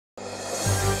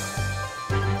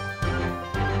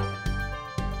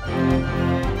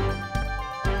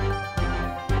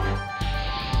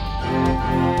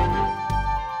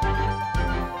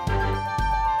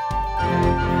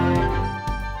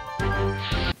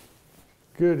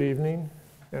Good evening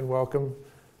and welcome.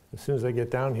 As soon as I get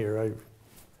down here, I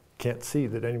can't see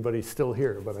that anybody's still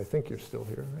here, but I think you're still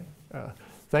here, right?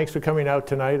 Thanks for coming out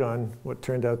tonight on what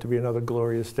turned out to be another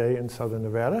glorious day in Southern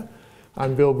Nevada.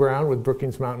 I'm Bill Brown with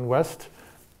Brookings Mountain West.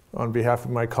 On behalf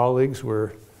of my colleagues,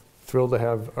 we're thrilled to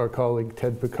have our colleague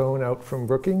Ted Piccone out from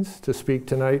Brookings to speak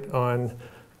tonight on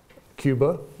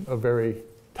Cuba, a very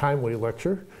timely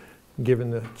lecture,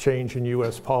 given the change in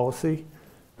US policy.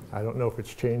 I don't know if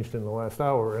it's changed in the last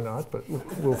hour or not, but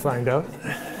we'll find out.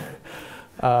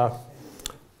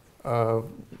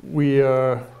 We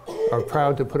are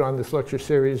proud to put on this lecture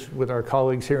series with our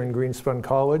colleagues here in Greenspun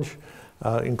College,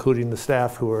 including the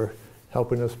staff who are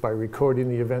helping us by recording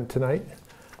the event tonight.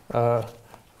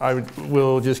 I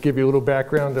will just give you a little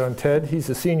background on Ted. He's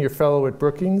a senior fellow at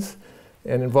Brookings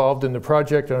and involved in the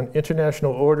project on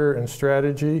international order and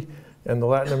strategy and the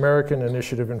Latin American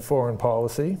Initiative in Foreign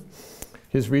Policy.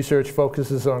 His research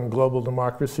focuses on global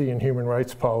democracy and human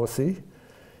rights policy.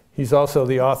 He's also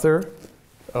the author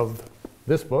of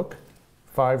this book,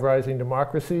 5 Rising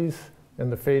Democracies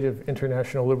and the Fate of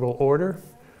International Liberal Order.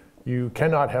 You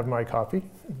cannot have my copy,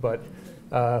 but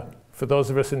for those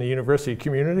of us in the university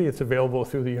community, it's available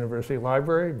through the university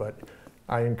library, but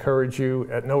I encourage you,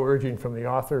 at no urging from the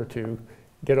author, to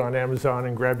get on Amazon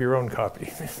and grab your own copy.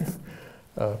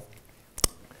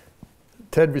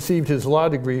 Ted received his law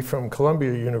degree from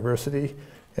Columbia University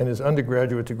and his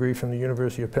undergraduate degree from the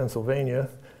University of Pennsylvania.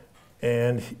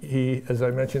 And he, as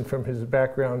I mentioned from his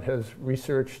background, has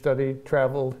researched, studied,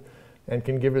 traveled, and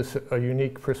can give us a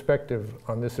unique perspective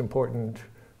on this important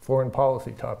foreign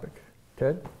policy topic.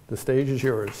 Ted, the stage is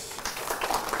yours.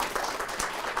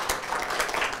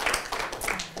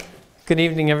 Good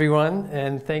evening, everyone,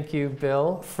 and thank you,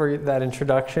 Bill, for that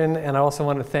introduction. And I also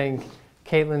want to thank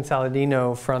Caitlin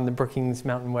Saladino from the Brookings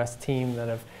Mountain West team that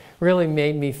have really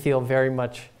made me feel very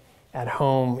much at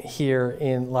home here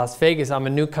in Las Vegas. I'm a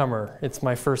newcomer. It's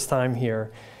my first time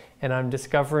here, and I'm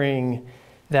discovering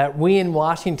that we in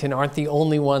Washington aren't the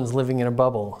only ones living in a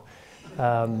bubble.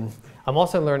 I'm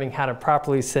also learning how to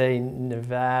properly say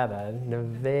Nevada.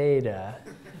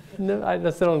 No, I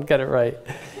still don't get it right.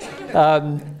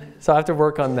 So I have to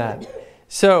work on that.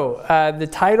 So the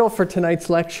title for tonight's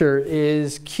lecture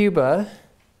is Cuba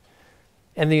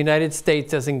and the United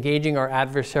States as engaging our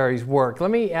adversaries' work. Let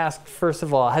me ask, first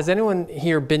of all, has anyone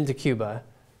here been to Cuba?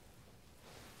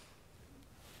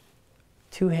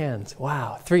 2 hands.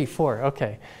 Wow. 3, 4.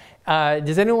 Okay.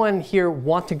 Does anyone here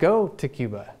want to go to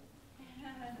Cuba?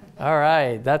 All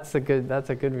right. That's a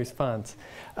good response.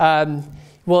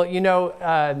 Well, you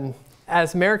know,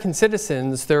 as American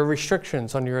citizens, there are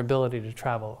restrictions on your ability to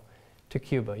travel to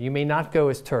Cuba. You may not go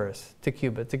as tourists to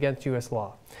Cuba. It's against U.S.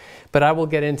 law. But I will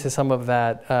get into some of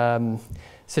that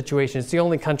situation. It's the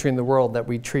only country in the world that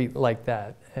we treat like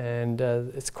that, and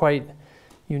it's quite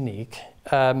unique.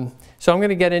 So I'm going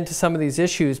to get into some of these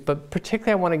issues, but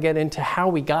particularly I want to get into how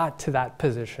we got to that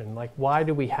position. Like, why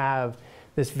do we have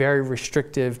this very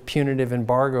restrictive, punitive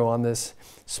embargo on this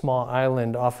small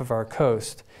island off of our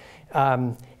coast?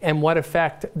 And what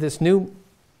effect this new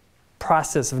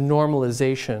process of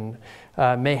normalization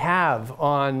may have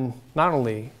on not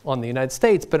only on the United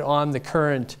States, but on the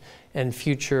current and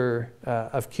future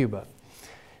of Cuba.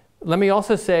 Let me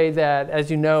also say that,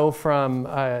 as you know from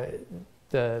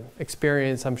the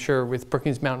experience, I'm sure, with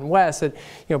Brookings Mountain West, that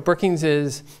Brookings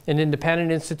is an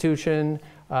independent institution.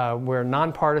 We're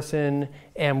nonpartisan,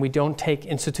 and we don't take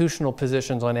institutional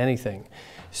positions on anything.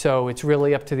 So it's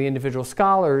really up to the individual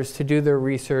scholars to do their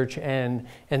research and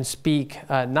speak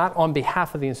not on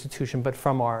behalf of the institution, but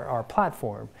from our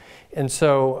platform. And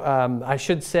so I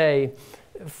should say,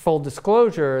 full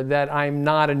disclosure, that I'm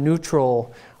not a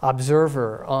neutral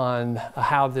observer on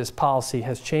how this policy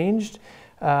has changed.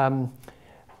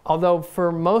 Although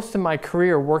for most of my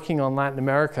career working on Latin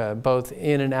America, both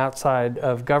in and outside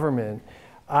of government,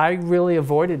 I really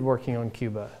avoided working on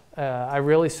Cuba. I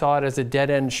really saw it as a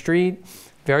dead-end street,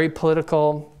 very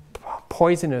political,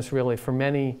 poisonous really for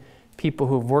many people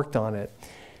who've worked on it.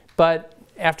 But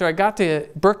after I got to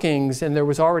Brookings and there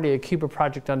was already a Cuba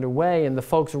project underway and the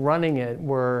folks running it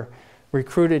were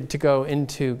recruited to go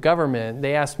into government,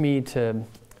 they asked me to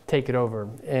take it over.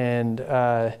 And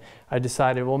I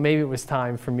decided, well, maybe it was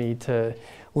time for me to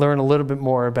learn a little bit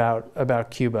more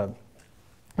about Cuba.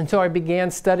 And so I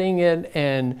began studying it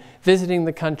and visiting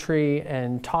the country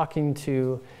and talking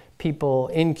to people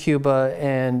in Cuba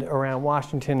and around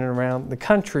Washington and around the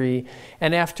country.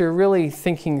 And after really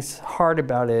thinking hard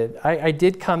about it, I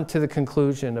did come to the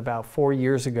conclusion about 4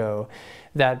 years ago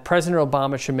that President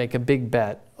Obama should make a big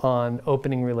bet on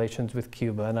opening relations with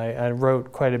Cuba. And I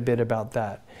wrote quite a bit about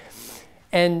that.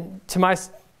 And to my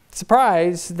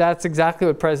surprise, that's exactly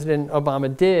what President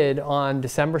Obama did on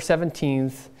December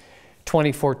 17th,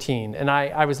 2014. And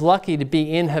I was lucky to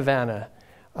be in Havana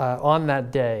on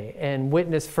that day and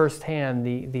witness firsthand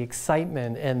the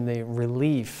excitement and the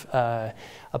relief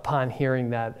upon hearing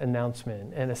that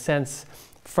announcement, and a sense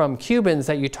from Cubans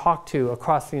that you talk to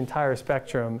across the entire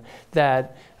spectrum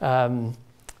that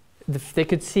they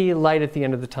could see light at the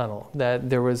end of the tunnel, that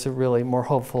there was a really more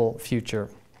hopeful future.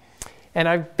 And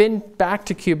I've been back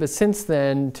to Cuba since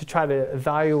then to try to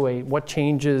evaluate what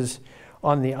changes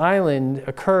on the island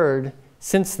occurred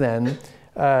since then,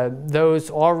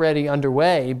 those already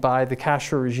underway by the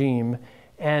Castro regime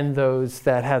and those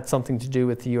that had something to do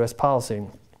with the US policy.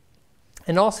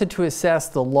 And also to assess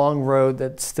the long road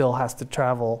that still has to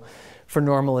travel for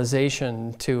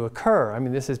normalization to occur. I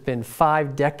mean, this has been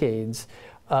 5 decades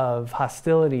of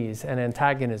hostilities and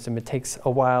antagonism. It takes a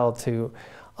while to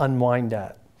unwind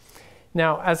that.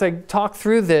 Now, as I talk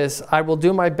through this, I will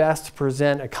do my best to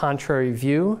present a contrary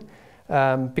view,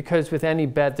 because with any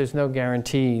bet, there's no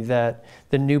guarantee that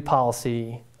the new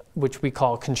policy, which we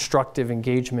call constructive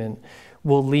engagement,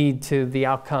 will lead to the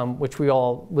outcome which we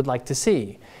all would like to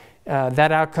see.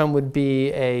 That outcome would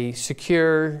be a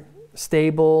secure,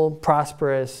 stable,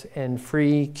 prosperous, and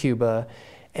free Cuba,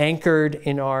 anchored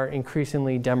in our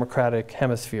increasingly democratic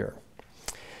hemisphere.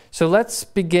 So let's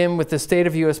begin with the state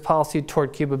of US policy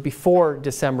toward Cuba before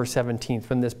December 17th,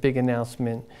 when this big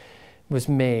announcement was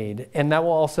made. And that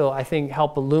will also, I think,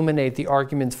 help illuminate the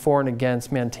arguments for and against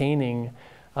maintaining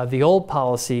the old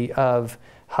policy of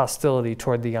hostility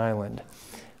toward the island.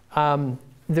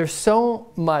 There's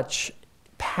so much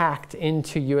packed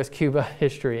into US-Cuba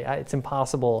history. It's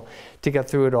impossible to get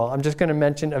through it all. I'm just going to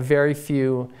mention a very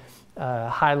few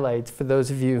highlights for those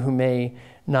of you who may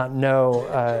not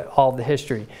know all the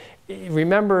history.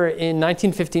 Remember, in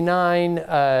 1959,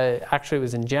 actually it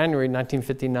was in January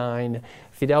 1959,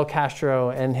 Fidel Castro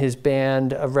and his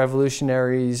band of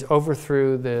revolutionaries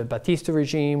overthrew the Batista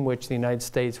regime, which the United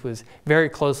States was very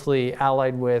closely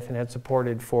allied with and had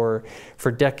supported for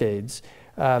decades.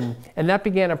 And that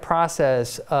began a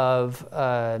process of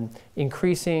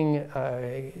increasing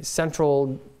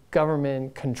central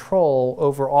government control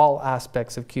over all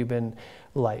aspects of Cuban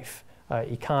life.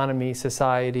 Economy,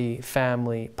 society,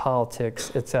 family,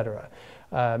 politics, etc.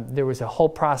 There was a whole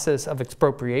process of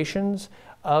expropriations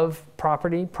of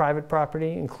property, private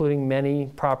property, including many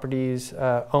properties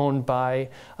owned by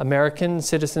American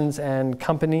citizens and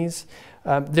companies.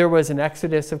 There was an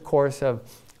exodus, of course, of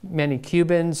many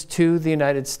Cubans to the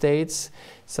United States.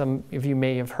 Some of you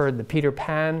may have heard the Peter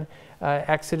Pan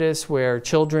exodus, where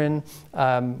children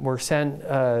were sent,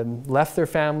 left their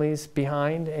families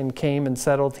behind and came and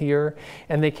settled here.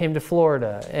 And they came to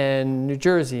Florida and New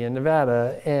Jersey and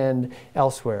Nevada and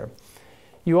elsewhere.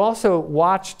 You also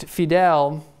watched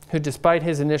Fidel, who despite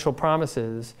his initial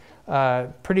promises,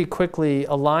 pretty quickly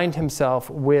aligned himself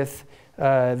with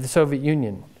the Soviet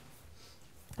Union.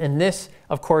 And this,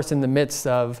 of course, in the midst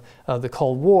of the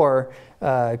Cold War,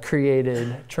 created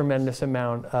a tremendous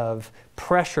amount of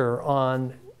pressure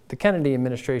on the Kennedy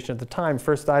administration at the time,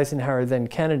 first Eisenhower, then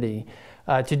Kennedy,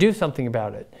 to do something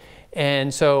about it.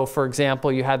 And so, for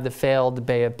example, you had the failed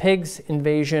Bay of Pigs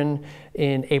invasion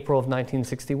in April of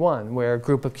 1961, where a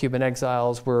group of Cuban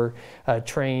exiles were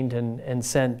trained and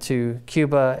sent to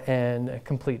Cuba, and a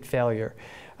complete failure.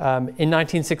 In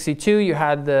 1962, you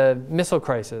had the missile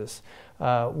crisis,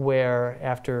 where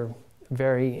after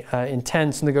very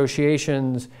intense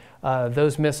negotiations,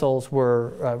 those missiles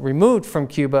were removed from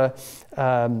Cuba,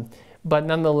 but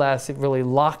nonetheless, it really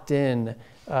locked in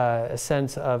a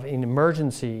sense of an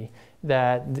emergency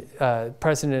that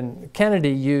President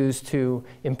Kennedy used to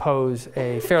impose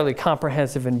a fairly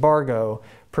comprehensive embargo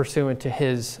pursuant to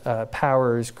his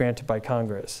powers granted by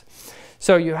Congress.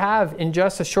 So you have, in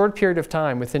just a short period of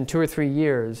time, within 2 or 3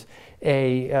 years,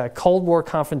 a Cold War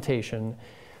confrontation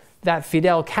that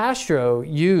Fidel Castro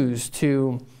used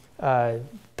to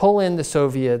pull in the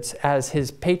Soviets as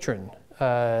his patron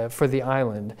for the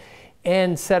island,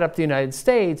 and set up the United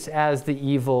States as the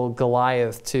evil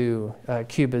Goliath to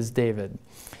Cuba's David.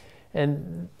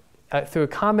 And through a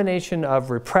combination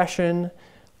of repression,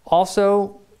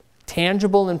 also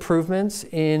tangible improvements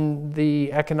in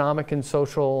the economic and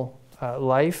social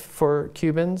life for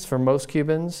Cubans, for most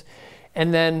Cubans,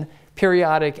 and then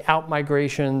periodic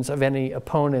out-migrations of any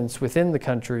opponents within the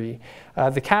country,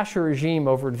 the Castro regime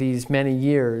over these many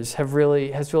years has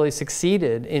really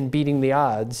succeeded in beating the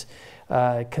odds,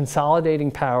 consolidating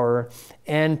power,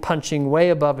 and punching way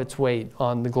above its weight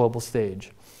on the global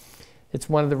stage. It's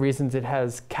one of the reasons it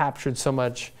has captured so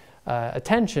much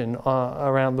attention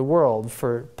around the world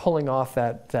for pulling off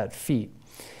that feat.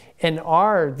 And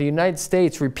the United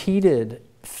States repeated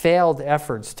failed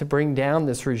efforts to bring down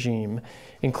this regime,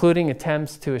 including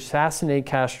attempts to assassinate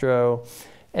Castro,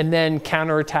 and then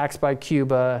counterattacks by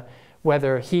Cuba,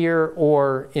 whether here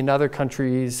or in other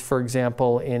countries, for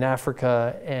example, in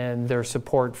Africa, and their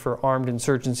support for armed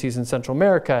insurgencies in Central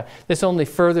America. This only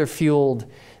further fueled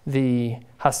the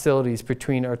hostilities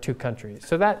between our two countries.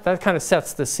 So that kind of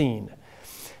sets the scene.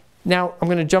 Now, I'm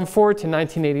going to jump forward to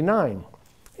 1989,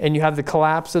 and you have the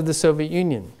collapse of the Soviet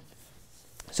Union.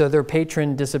 So their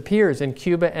patron disappears, and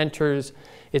Cuba enters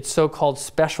its so-called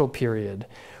special period,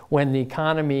 when the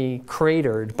economy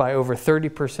cratered by over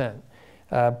 30%.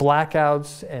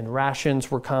 Blackouts and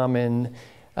rations were common.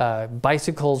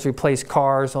 Bicycles replaced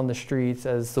cars on the streets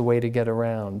as the way to get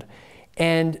around.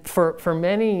 And for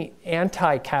many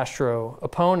anti-Castro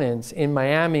opponents in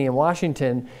Miami and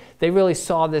Washington, they really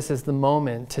saw this as the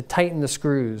moment to tighten the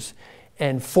screws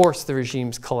and force the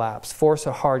regime's collapse, force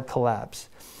a hard collapse.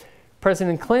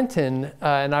 President Clinton,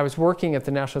 and I was working at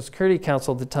the National Security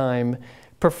Council at the time,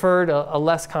 preferred a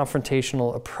less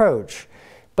confrontational approach.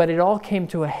 But it all came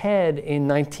to a head in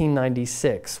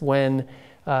 1996 when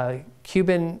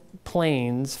Cuban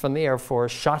planes from the Air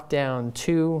Force shot down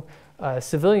two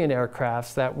civilian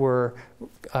aircrafts that were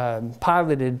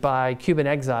piloted by Cuban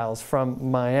exiles from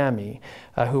Miami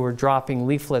who were dropping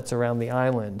leaflets around the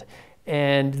island.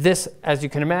 And this, as you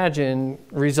can imagine,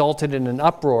 resulted in an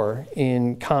uproar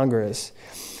in Congress.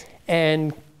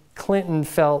 And Clinton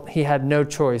felt he had no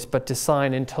choice but to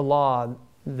sign into law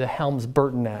the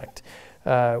Helms-Burton Act,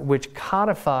 which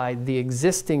codified the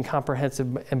existing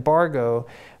comprehensive embargo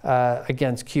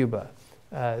against Cuba.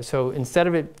 So instead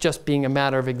of it just being a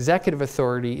matter of executive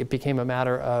authority, it became a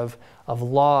matter of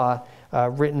law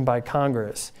written by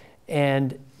Congress.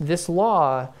 And this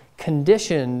law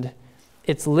conditioned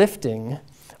its lifting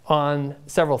on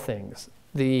several things: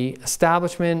 the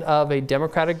establishment of a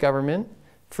democratic government,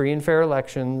 free and fair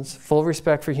elections, full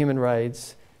respect for human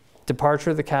rights, departure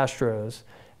of the Castros,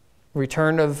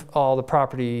 return of all the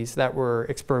properties that were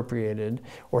expropriated,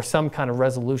 or some kind of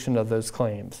resolution of those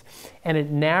claims. And it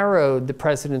narrowed the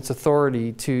president's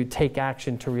authority to take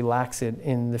action to relax it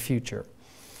in the future.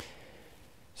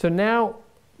 So now,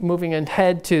 moving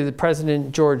ahead to the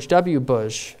President George W.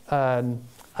 Bush,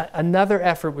 another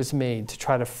effort was made to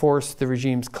try to force the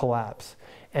regime's collapse.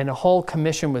 And a whole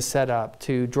commission was set up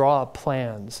to draw up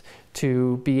plans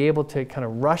to be able to kind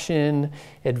of rush in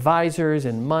advisors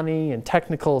and money and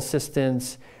technical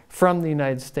assistance from the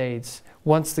United States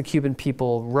once the Cuban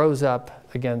people rose up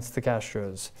against the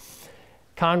Castros.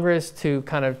 Congress, to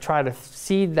kind of try to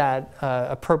seed that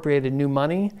appropriated new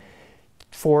money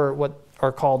for what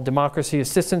are called democracy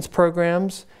assistance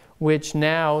programs, which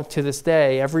now, to this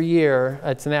day, every year,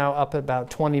 it's now up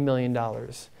about $20 million.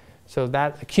 So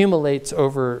that accumulates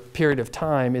over a period of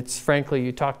time. It's frankly,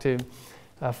 you talk to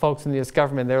folks in the U.S.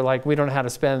 government, they're like, we don't know how to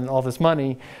spend all this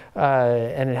money,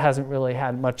 and it hasn't really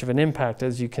had much of an impact,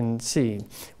 as you can see.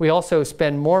 We also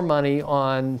spend more money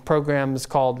on programs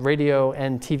called Radio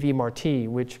and TV Marti,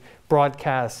 which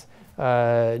broadcasts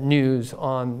news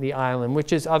on the island,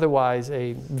 which is otherwise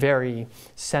a very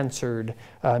censored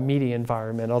media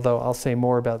environment, although I'll say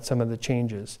more about some of the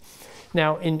changes.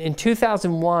 Now, in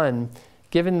 2001,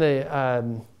 given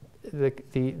the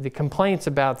complaints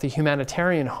about the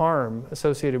humanitarian harm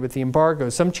associated with the embargo,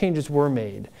 some changes were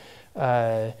made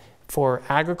for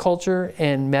agriculture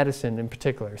and medicine in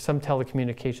particular, some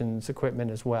telecommunications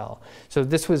equipment as well. So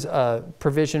this was a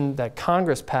provision that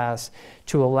Congress passed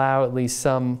to allow at least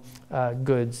some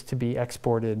goods to be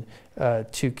exported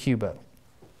to Cuba.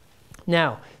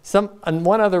 Now,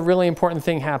 one other really important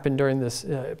thing happened during this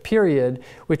period,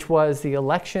 which was the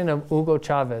election of Hugo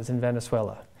Chavez in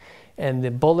Venezuela. And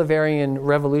the Bolivarian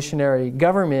revolutionary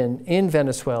government in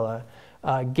Venezuela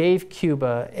gave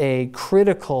Cuba a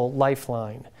critical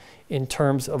lifeline in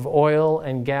terms of oil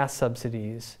and gas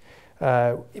subsidies,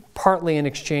 partly in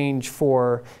exchange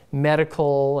for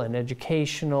medical and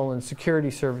educational and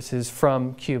security services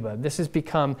from Cuba. This has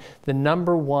become the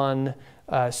 #1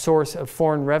 source of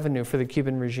foreign revenue for the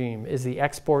Cuban regime, is the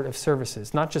export of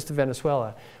services, not just to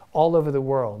Venezuela, all over the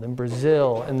world, in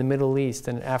Brazil, in the Middle East,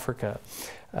 and Africa.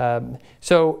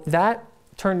 So that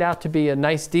turned out to be a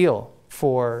nice deal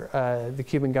for the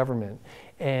Cuban government.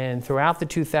 And throughout the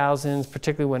 2000s,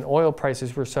 particularly when oil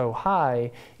prices were so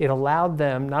high, it allowed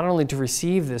them not only to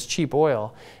receive this cheap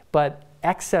oil, but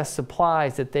excess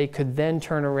supplies that they could then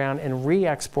turn around and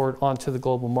re-export onto the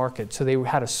global market. So they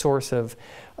had a source of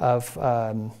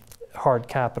hard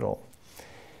capital.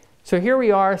 So here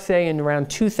we are, say, in around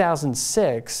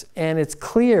 2006, and it's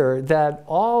clear that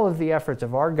all of the efforts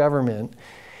of our government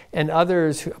and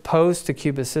others who opposed to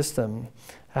Cuba's system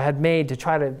had made to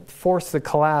try to force the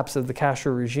collapse of the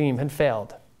Castro regime had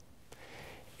failed.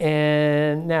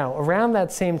 And now, around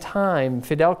that same time,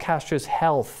 Fidel Castro's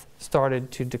health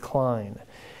started to decline.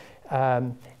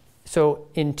 So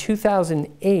in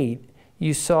 2008,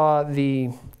 you saw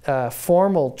the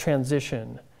formal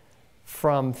transition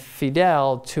from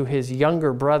Fidel to his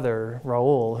younger brother,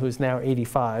 Raul, who's now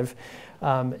 85.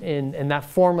 And that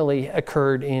formally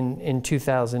occurred in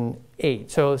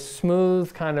 2008. So a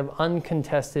smooth, kind of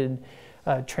uncontested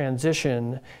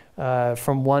transition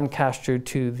from one Castro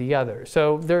to the other.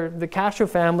 So the Castro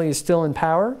family is still in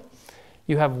power.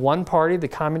 You have one party, the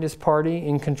Communist Party,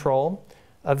 in control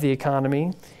of the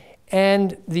economy.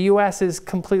 And the US is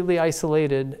completely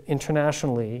isolated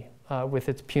internationally with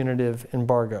its punitive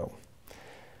embargo.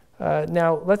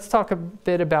 Now, let's talk a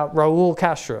bit about Raul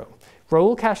Castro.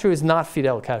 Raul Castro is not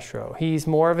Fidel Castro. He's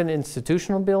more of an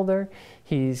institutional builder.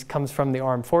 He comes from the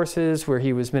armed forces, where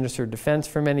he was Minister of Defense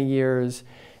for many years,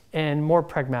 and more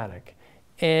pragmatic.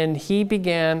 And he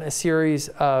began a series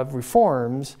of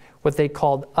reforms, what they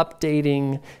called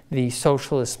updating the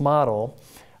socialist model,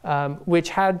 which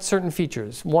had certain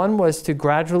features. One was to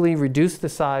gradually reduce the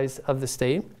size of the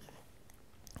state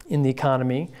in the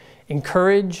economy,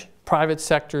 encourage private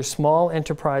sector, small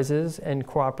enterprises and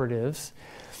cooperatives,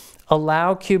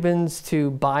 allow Cubans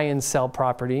to buy and sell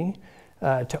property,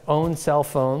 to own cell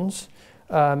phones,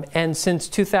 and since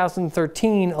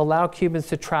 2013, allow Cubans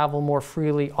to travel more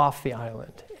freely off the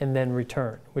island and then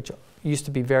return, which used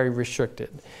to be very restricted.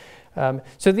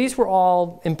 So these were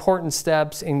all important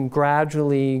steps in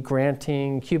gradually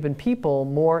granting Cuban people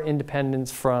more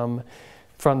independence from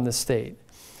the state.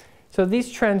 So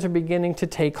these trends are beginning to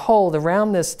take hold.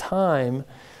 Around this time,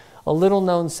 a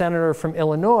little-known senator from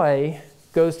Illinois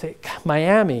goes to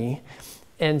Miami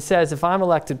and says, if I'm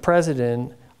elected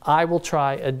president, I will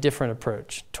try a different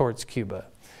approach towards Cuba.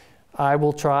 I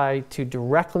will try to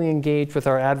directly engage with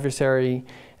our adversary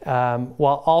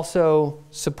while also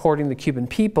supporting the Cuban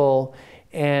people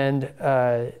and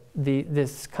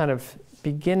this kind of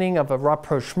beginning of a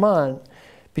rapprochement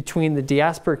between the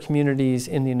diaspora communities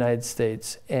in the United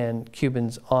States and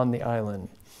Cubans on the island.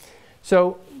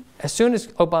 So as soon as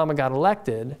Obama got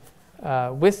elected,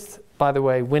 with, by the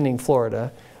way, winning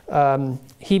Florida,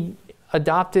 he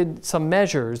adopted some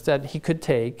measures that he could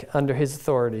take under his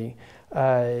authority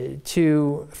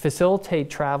to facilitate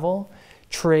travel,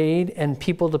 trade, and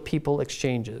people-to-people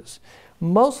exchanges,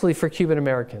 mostly for Cuban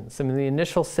Americans. I mean, the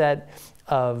initial set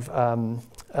of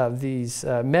these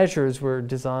measures were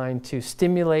designed to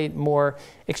stimulate more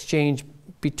exchange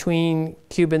between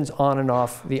Cubans on and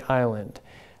off the island.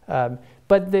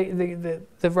 But the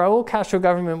Raul Castro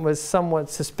government was somewhat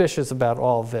suspicious about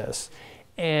all of this.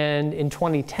 And in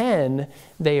 2010,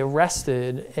 they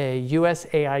arrested a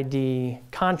USAID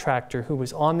contractor who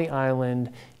was on the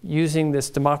island using this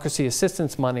democracy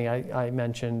assistance money I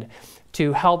mentioned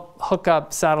to help hook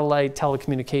up satellite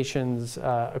telecommunications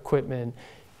equipment,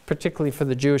 particularly for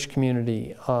the Jewish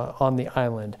community on the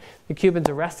island. The Cubans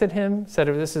arrested him, said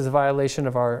this is a violation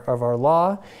of our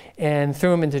law, and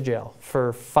threw him into jail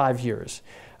for 5 years.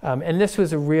 And this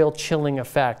was a real chilling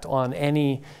effect on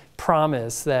any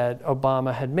promise that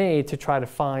Obama had made to try to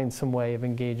find some way of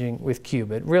engaging with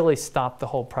Cuba. It really stopped the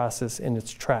whole process in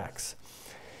its tracks.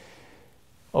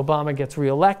 Obama gets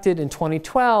reelected in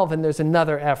 2012, and there's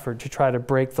another effort to try to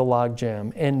break the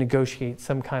logjam and negotiate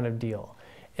some kind of deal.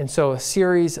 And so a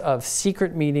series of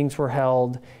secret meetings were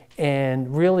held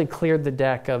and really cleared the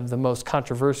deck of the most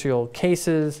controversial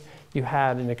cases. You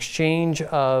had an exchange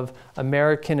of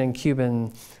American and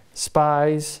Cuban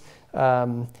spies.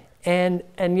 And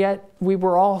yet we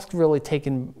were all really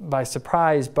taken by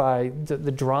surprise by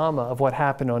the drama of what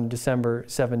happened on December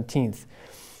 17th.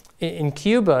 In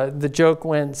Cuba, the joke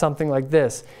went something like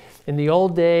this. In the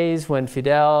old days when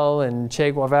Fidel and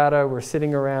Che Guevara were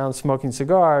sitting around smoking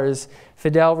cigars,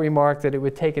 Fidel remarked that it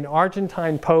would take an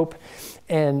Argentine pope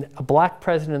and a black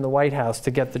president in the White House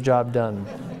to get the job done.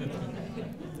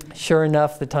 Sure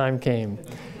enough, the time came.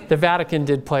 The Vatican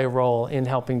did play a role in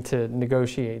helping to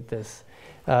negotiate this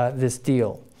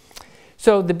deal.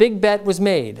 So the big bet was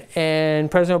made, and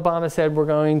President Obama said we're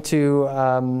going to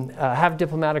have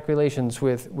diplomatic relations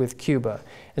with Cuba.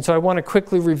 And so I want to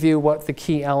quickly review what the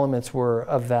key elements were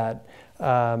of that.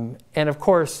 And of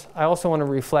course, I also want to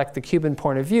reflect the Cuban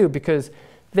point of view because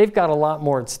they've got a lot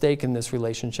more at stake in this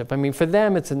relationship. I mean, for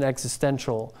them, it's an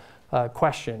existential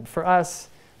question. For us,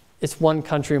 it's one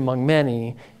country among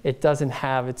many. It doesn't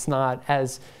have, it's not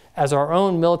as our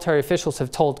own military officials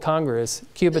have told Congress,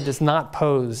 Cuba does not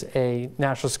pose a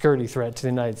national security threat to the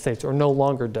United States, or no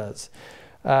longer does.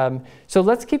 So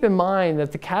let's keep in mind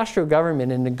that the Castro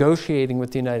government, in negotiating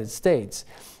with the United States,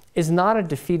 is not a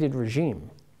defeated regime.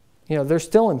 You know, they're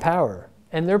still in power,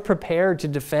 and they're prepared to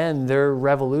defend their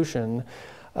revolution,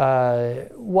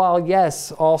 while,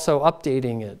 yes, also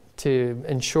updating it to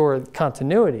ensure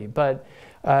continuity. But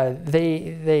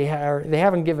they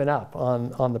haven't given up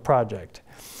on the project.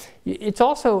 It's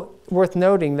also worth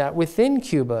noting that within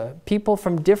Cuba, people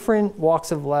from different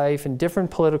walks of life and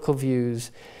different political views,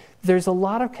 there's a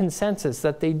lot of consensus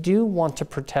that they do want to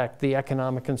protect the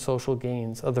economic and social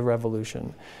gains of the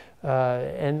revolution.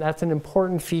 And that's an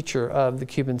important feature of the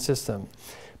Cuban system.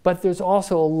 But there's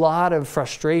also a lot of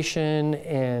frustration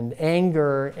and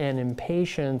anger and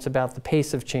impatience about the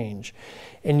pace of change.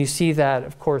 And you see that,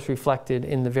 of course, reflected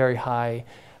in the very high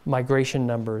migration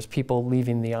numbers, people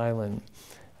leaving the island.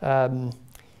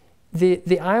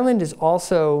 The island is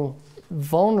also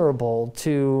vulnerable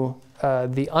to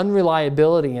the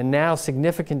unreliability and now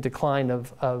significant decline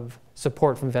of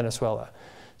support from Venezuela.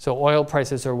 So oil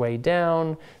prices are way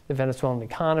down, the Venezuelan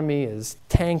economy is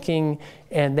tanking,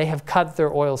 and they have cut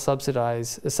their oil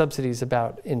subsidies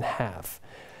about in half.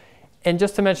 And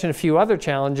just to mention a few other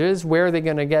challenges, where are they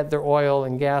going to get their oil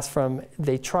and gas from?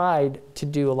 They tried to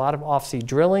do a lot of off-sea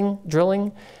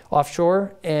drilling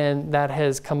offshore, and that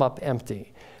has come up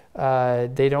empty.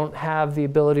 They don't have the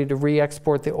ability to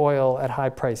re-export the oil at high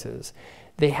prices.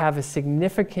 They have a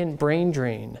significant brain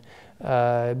drain,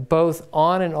 both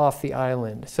on and off the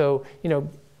island. So, you know,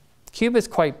 Cuba is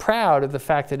quite proud of the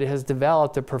fact that it has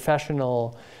developed a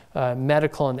professional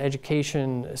medical and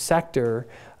education sector,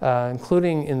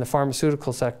 including in the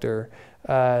pharmaceutical sector.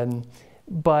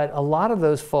 But a lot of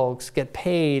those folks get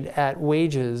paid at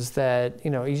wages that,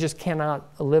 you know, you just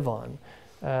cannot live on.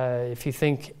 If you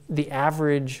think the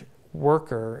average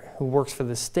worker who works for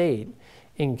the state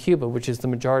in Cuba, which is the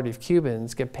majority of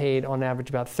Cubans, get paid on average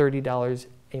about $30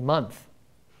 a month.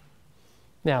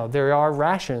 Now, there are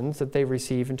rations that they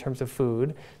receive in terms of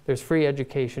food. There's free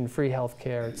education, free health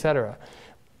care, et cetera.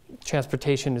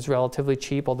 Transportation is relatively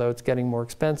cheap, although it's getting more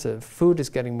expensive. Food is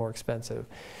getting more expensive.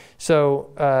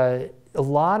 So a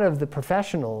lot of the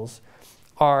professionals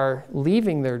are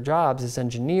leaving their jobs as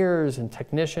engineers and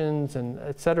technicians and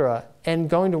et cetera, and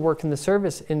going to work in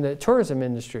the tourism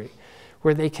industry,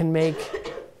 where they can make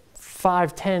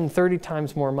 5, 10, 30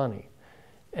 times more money.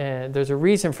 And there's a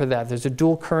reason for that. There's a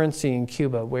dual currency in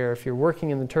Cuba, where if you're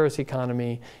working in the tourist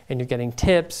economy and you're getting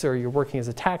tips, or you're working as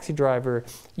a taxi driver,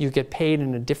 you get paid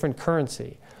in a different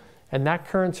currency. And that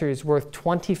currency is worth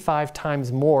 25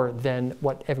 times more than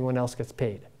what everyone else gets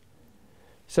paid.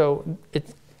 So,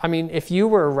 I mean, if you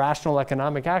were a rational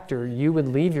economic actor, you would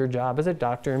leave your job as a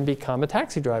doctor and become a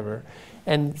taxi driver.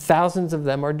 And thousands of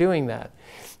them are doing that.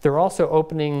 They're also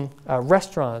opening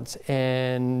restaurants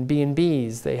and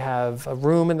B&Bs. They have a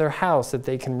room in their house that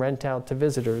they can rent out to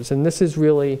visitors. And this is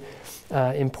really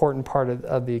an important part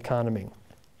of the economy.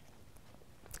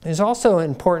 There's also an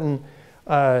important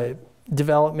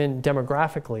development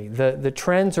demographically. The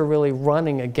trends are really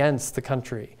running against the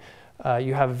country.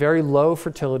 You have very low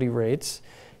fertility rates.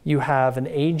 You have an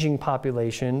aging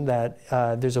population that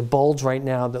there's a bulge right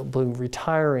now that will be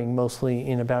retiring mostly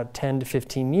in about 10 to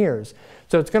 15 years.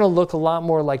 So it's going to look a lot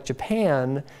more like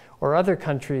Japan or other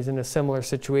countries in a similar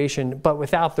situation, but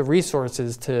without the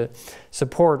resources to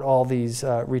support all these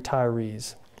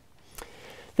retirees.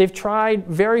 They've tried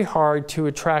very hard to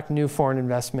attract new foreign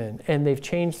investment, and they've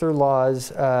changed their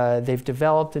laws. They've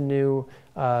developed a new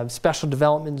special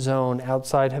development zone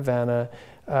outside Havana.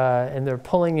 And they're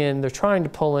trying to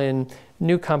pull in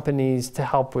new companies to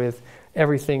help with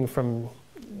everything from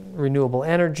renewable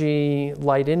energy,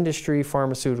 light industry,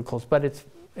 pharmaceuticals, but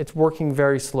it's working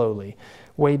very slowly,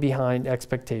 way behind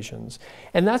expectations.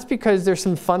 And that's because there's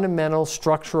some fundamental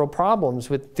structural problems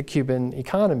with the Cuban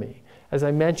economy. As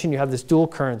I mentioned, you have this dual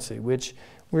currency, which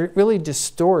really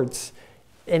distorts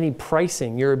any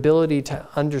pricing, your ability to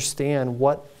understand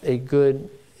what a good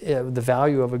the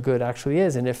value of a good actually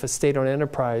is, and if a state-owned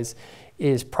enterprise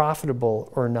is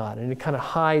profitable or not. And it kind of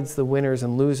hides the winners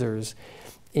and losers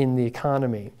in the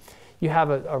economy. You have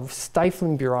a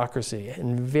stifling bureaucracy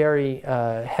and very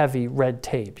heavy red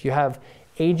tape. You have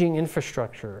aging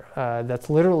infrastructure that's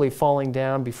literally falling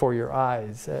down before your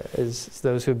eyes, as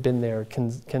those who have been there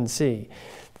can see.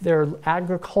 Their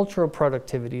agricultural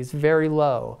productivity is very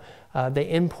low. They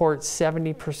import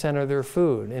 70% of their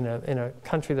food in a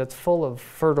country that's full of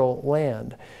fertile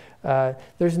land.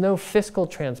 There's no fiscal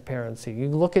transparency. You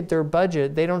look at their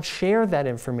budget, they don't share that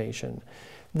information.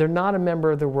 They're not a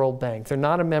member of the World Bank. They're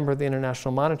not a member of the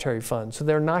International Monetary Fund. So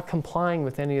they're not complying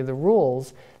with any of the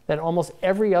rules that almost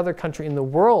every other country in the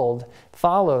world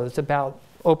follows about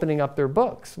opening up their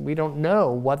books. We don't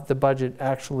know what the budget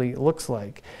actually looks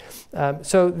like.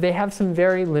 So they have some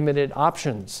very limited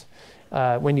options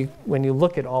when you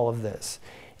look at all of this.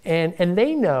 And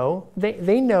they know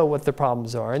what the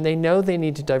problems are, and they know they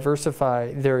need to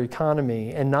diversify their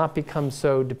economy and not become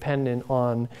so dependent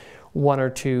on one or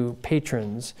two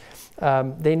patrons.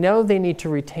 They know they need to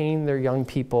retain their young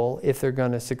people if they're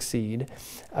going to succeed,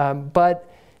 but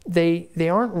they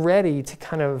aren't ready to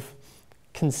kind of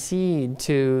concede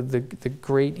to the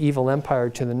great evil empire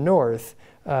to the north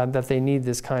that they need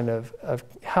this kind of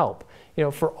help. You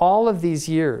know, for all of these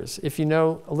years, if you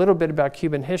know a little bit about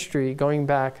Cuban history, going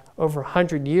back over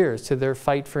 100 years to their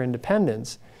fight for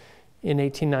independence in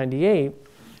 1898,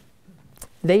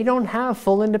 they don't have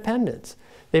full independence.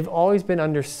 They've always been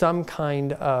under some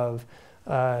kind of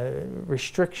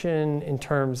restriction in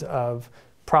terms of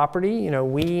property. You know,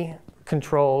 we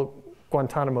control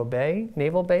Guantanamo Bay,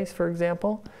 naval base, for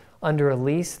example, under a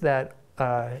lease that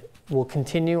will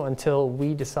continue until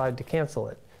we decide to cancel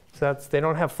it. So they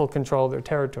don't have full control of their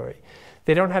territory.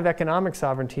 They don't have economic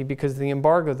sovereignty because of the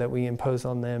embargo that we impose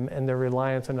on them and their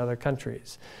reliance on other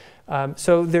countries.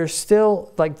 So there's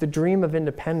still, like, the dream of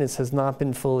independence has not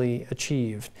been fully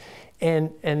achieved.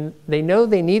 And they know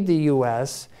they need the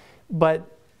US, but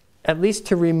at least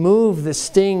to remove the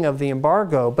sting of the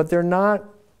embargo, but they're not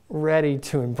ready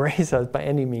to embrace us by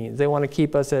any means. They want to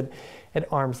keep us at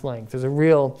arm's length. There's a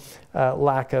real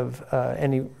lack of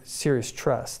any serious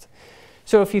trust.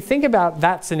 So if you think about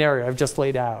that scenario I've just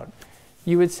laid out,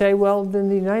 you would say, well, then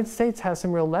the United States has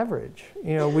some real leverage.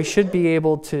 You know, we should be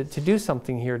able to do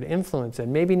something here to influence it,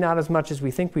 maybe not as much as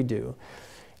we think we do.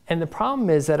 And the problem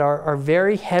is that our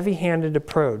very heavy-handed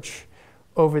approach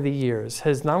over the years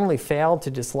has not only failed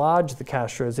to dislodge the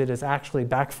Castros, it has actually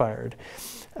backfired.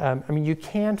 I mean, you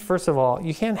can't, first of all,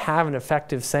 you can't have an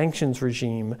effective sanctions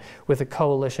regime with a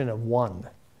coalition of one.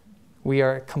 We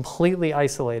are completely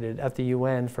isolated at the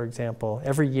UN, for example.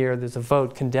 Every year there's a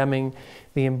vote condemning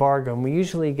the embargo, and we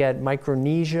usually get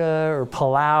Micronesia or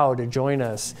Palau to join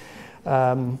us.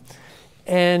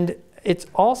 And it's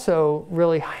also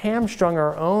really hamstrung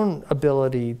our own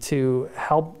ability to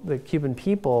help the Cuban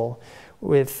people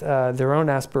with their own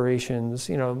aspirations.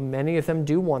 You know, many of them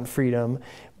do want freedom,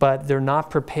 but they're not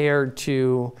prepared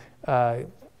to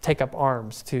take up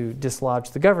arms to dislodge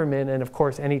the government. And of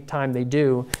course, any time they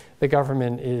do, the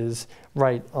government is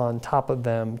right on top of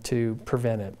them to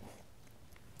prevent it.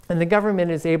 And the government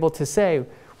is able to say,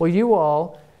 well, you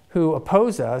all who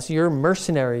oppose us, you're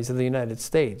mercenaries of the United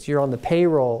States. You're on the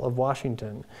payroll of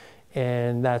Washington,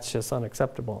 and that's just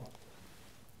unacceptable.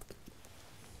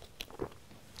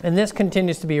 And this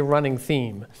continues to be a running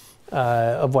theme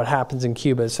of what happens in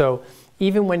Cuba. So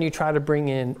even when you try to bring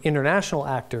in international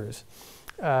actors,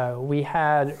 we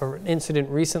had an incident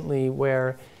recently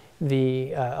where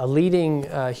a leading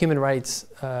human rights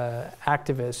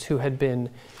activist who had been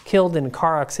killed in a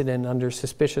car accident under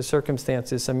suspicious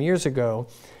circumstances some years ago,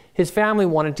 his family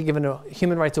wanted to give a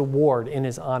human rights award in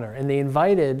his honor. And they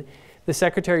invited the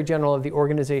Secretary General of the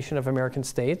Organization of American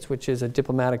States, which is a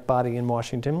diplomatic body in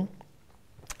Washington,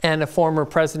 and a former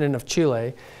president of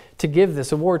Chile to give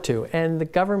this award to. And the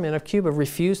government of Cuba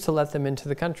refused to let them into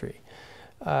the country.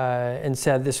 And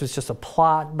said this was just a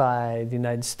plot by the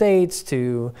United States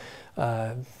to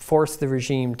force the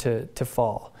regime to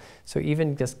fall. So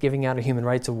even just giving out a human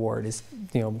rights award is,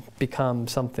 become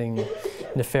something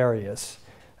nefarious.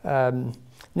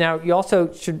 Now, you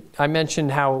also I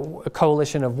mentioned how a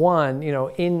coalition of one,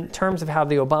 in terms of how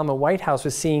the Obama White House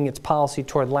was seeing its policy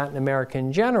toward Latin America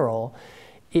in general,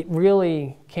 it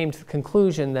really came to the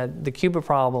conclusion that the Cuba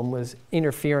problem was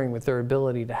interfering with their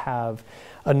ability to have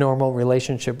a normal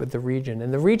relationship with the region.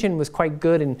 And the region was quite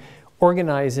good in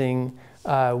organizing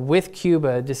with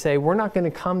Cuba to say, we're not going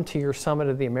to come to your Summit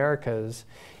of the Americas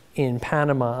in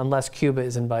Panama unless Cuba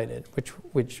is invited,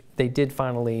 which they did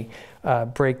finally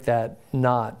break that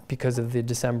knot because of the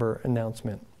December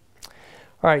announcement.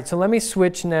 All right, so let me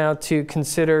switch now to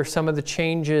consider some of the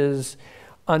changes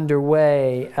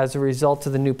underway as a result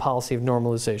of the new policy of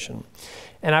normalization.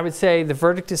 And I would say the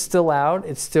verdict is still out.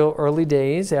 It's still early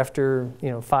days after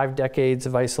 5 decades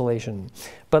of isolation.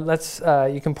 But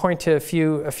you can point to a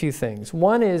few things.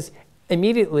 One is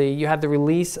immediately you had the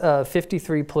release of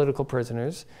 53 political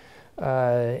prisoners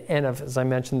and of, as I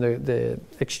mentioned, the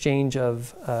exchange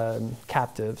of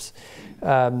captives.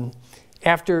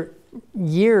 After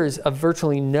years of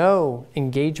virtually no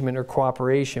engagement or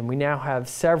cooperation, we now have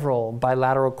several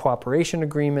bilateral cooperation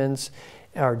agreements,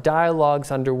 our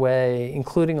dialogues underway,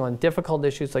 including on difficult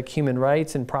issues like human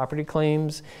rights and property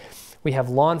claims. We have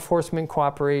law enforcement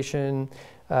cooperation,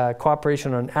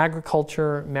 cooperation on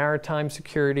agriculture, maritime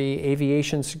security,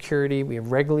 aviation security. We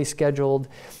have regularly scheduled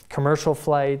commercial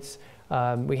flights.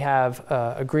 We have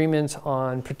agreements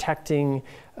on protecting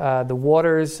the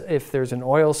waters if there's an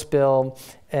oil spill,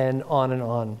 and on and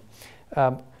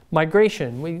on.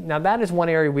 Migration, now that is one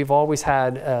area we've always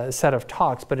had a set of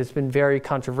talks, but it's been very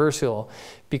controversial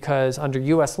because under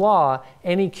US law,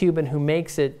 any Cuban who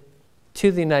makes it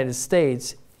to the United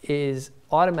States is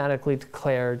automatically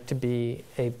declared to be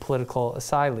a political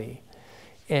asylee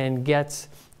and gets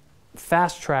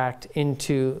fast-tracked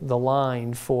into the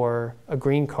line for a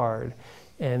green card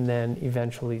and then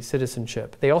eventually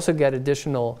citizenship. They also get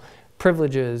additional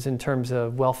privileges in terms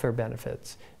of welfare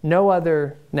benefits. No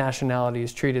other nationality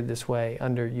is treated this way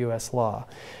under US law.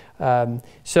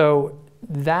 So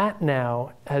that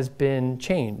now has been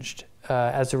changed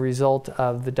as a result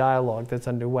of the dialogue that's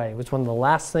underway. It was one of the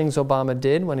last things Obama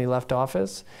did when he left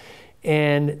office.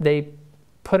 And they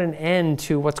put an end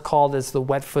to what's called as the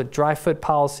wet foot, dry foot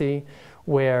policy,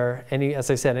 where, as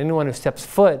I said, anyone who steps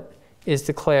foot is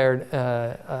declared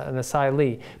an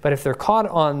asylee. But if they're caught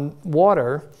on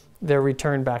water, they're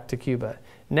returned back to Cuba.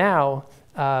 Now,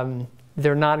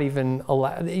 they're not even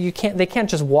allowed, they can't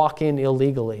just walk in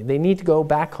illegally. They need to go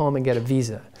back home and get a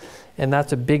visa. And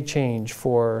that's a big change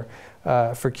for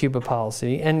Cuba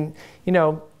policy. And, you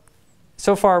know,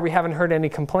 so far we haven't heard any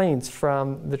complaints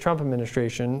from the Trump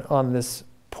administration on this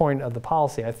point of the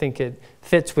policy. I think it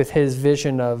fits with his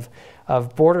vision of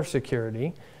border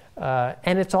security.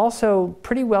 And it's also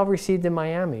pretty well received in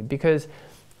Miami because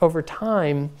over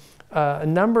time, a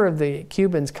number of the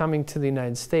Cubans coming to the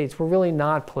United States were really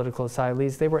not political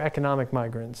asylees. They were economic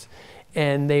migrants.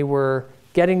 And they were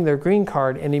getting their green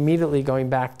card and immediately going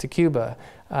back to Cuba.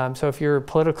 So if you're a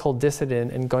political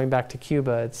dissident and going back to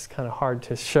Cuba, it's kind of hard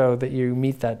to show that you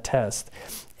meet that test.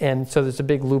 And so there's a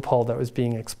big loophole that was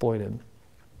being exploited.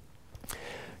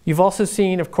 You've also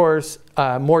seen, of course,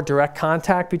 more direct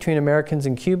contact between Americans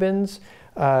and Cubans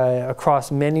across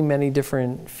many, many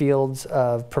different fields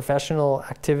of professional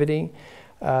activity.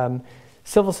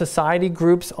 Civil society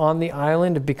groups on the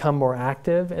island have become more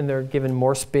active, and they're given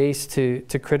more space to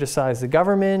criticize the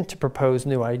government, to propose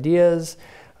new ideas.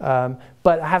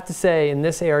 But I have to say, in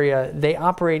this area, they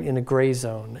operate in a gray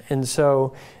zone. And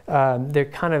so they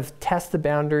kind of test the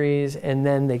boundaries, and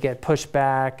then they get pushed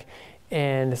back.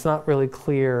 And it's not really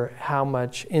clear how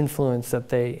much influence that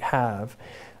they have.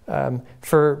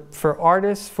 For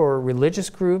artists, for religious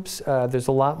groups, there's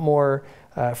a lot more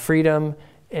freedom,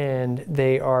 and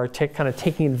they are kind of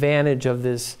taking advantage of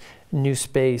this new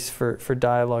space for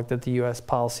dialogue that the U.S.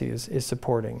 policy is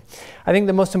supporting. I think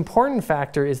the most important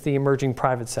factor is the emerging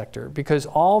private sector, because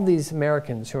all these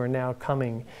Americans who are now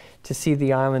coming to see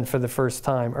the island for the first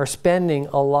time are spending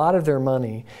a lot of their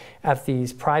money at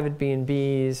these private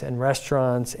B&Bs and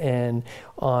restaurants and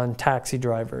on taxi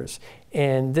drivers.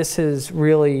 And this is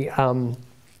really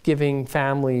giving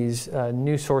families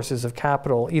new sources of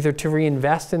capital, either to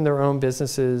reinvest in their own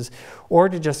businesses or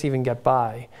to just even get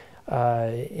by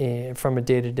from a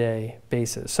day-to-day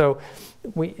basis. So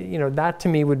that to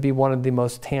me would be one of the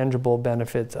most tangible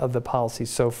benefits of the policy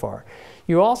so far.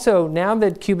 You also, now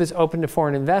that Cuba's open to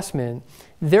foreign investment,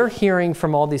 they're hearing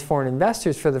from all these foreign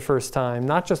investors for the first time,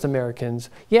 not just Americans,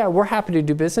 yeah, we're happy to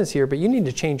do business here, but you need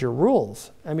to change your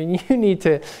rules. I mean, you need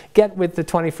to get with the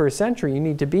 21st century. You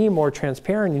need to be more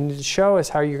transparent. You need to show us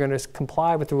how you're going to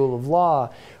comply with the rule of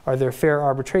law. Are there fair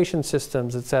arbitration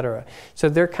systems, et cetera? So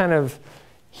they're kind of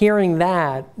hearing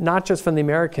that, not just from the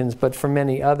Americans, but from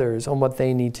many others on what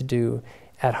they need to do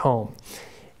at home.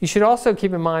 You should also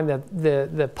keep in mind that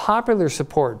the popular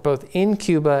support, both in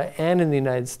Cuba and in the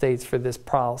United States for this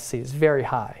policy is very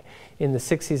high, in the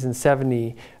 60s and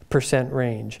 70%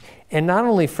 range. And not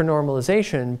only for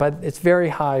normalization, but it's very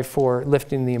high for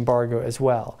lifting the embargo as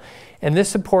well. And this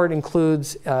support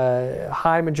includes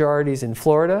high majorities in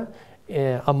Florida,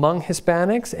 among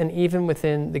Hispanics, and even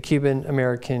within the Cuban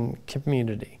American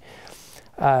community.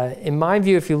 In my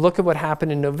view, if you look at what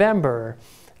happened in November,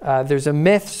 there's a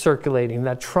myth circulating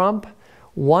that Trump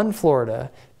won Florida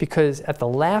because at the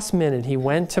last minute he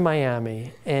went to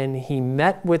Miami and he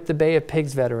met with the Bay of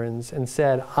Pigs veterans and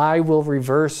said, I will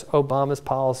reverse Obama's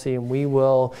policy and we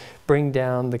will bring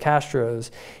down the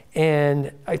Castros.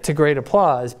 And to great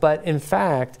applause. But in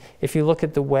fact, if you look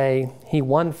at the way he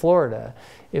won Florida,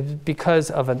 it was because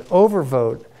of an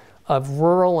overvote of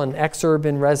rural and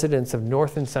ex-urban residents of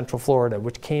North and Central Florida,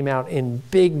 which came out in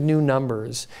big new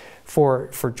numbers for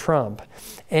Trump.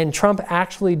 And Trump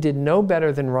actually did no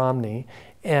better than Romney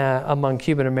among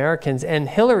Cuban Americans. And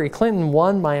Hillary Clinton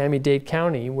won Miami-Dade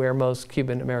County, where most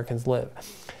Cuban Americans live.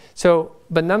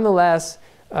 But nonetheless,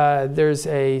 there's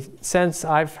a sense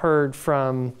I've heard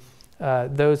from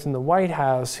those in the White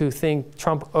House who think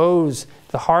Trump owes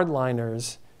the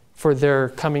hardliners for their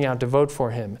coming out to vote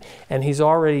for him. And he's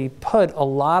already put a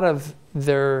lot of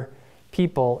their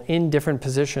people in different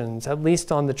positions, at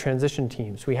least on the transition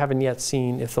teams. We haven't yet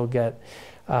seen if they'll get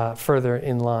further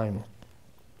in line.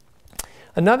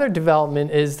 Another development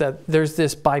is that there's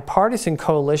this bipartisan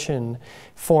coalition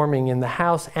forming in the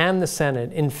House and the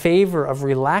Senate in favor of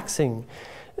relaxing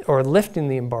or lifting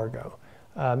the embargo.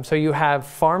 So you have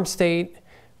farm state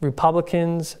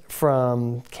Republicans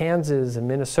from Kansas and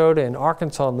Minnesota and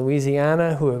Arkansas and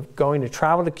Louisiana who are going to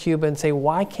travel to Cuba and say,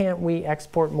 why can't we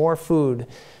export more food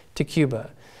to Cuba?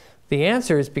 The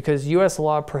answer is because U.S.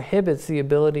 law prohibits the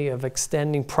ability of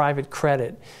extending private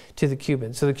credit to the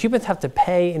Cubans. So the Cubans have to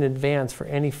pay in advance for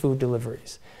any food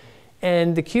deliveries.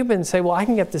 And the Cubans say, well, I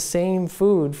can get the same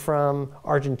food from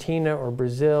Argentina or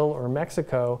Brazil or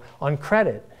Mexico on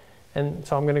credit. And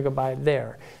so I'm going to go buy it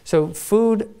there. So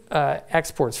food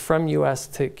exports from U.S.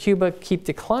 to Cuba keep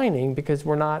declining because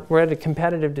we're at a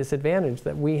competitive disadvantage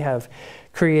that we have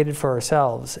created for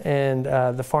ourselves. And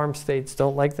the farm states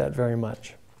don't like that very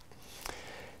much.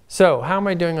 So how am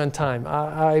I doing on time?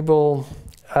 I will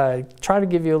try to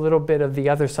give you a little bit of the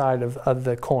other side of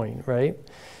the coin, right?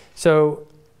 So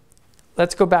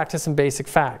let's go back to some basic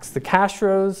facts. The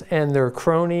Castros and their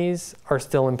cronies are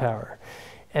still in power.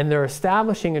 And they're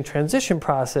establishing a transition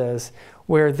process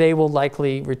where they will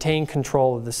likely retain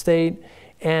control of the state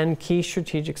and key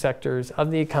strategic sectors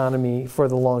of the economy for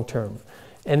the long term.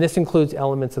 And this includes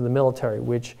elements of the military,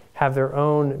 which have their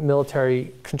own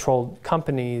military-controlled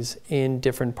companies in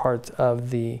different parts of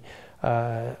the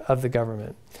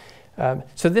government.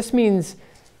 So this means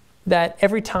that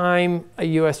every time a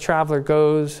U.S. traveler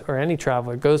goes, or any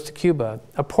traveler goes to Cuba,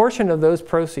 a portion of those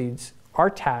proceeds are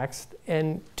taxed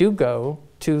and do go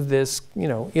to this,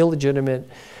 illegitimate,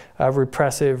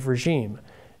 repressive regime.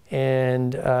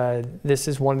 And this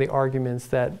is one of the arguments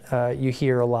that you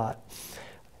hear a lot.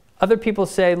 Other people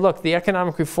say, look, the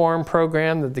economic reform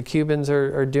program that the Cubans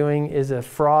are doing is a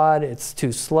fraud. It's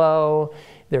too slow.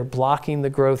 They're blocking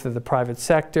the growth of the private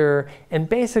sector. And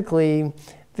basically,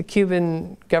 the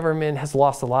Cuban government has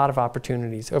lost a lot of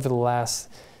opportunities over the last,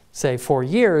 say, 4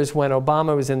 years when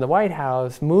Obama was in the White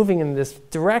House, moving in this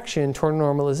direction toward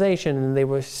normalization, and they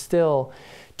were still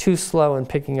too slow in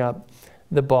picking up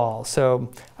the ball.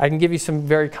 So I can give you some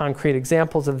very concrete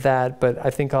examples of that, but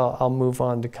I think I'll move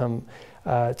on to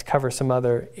cover some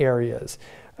other areas.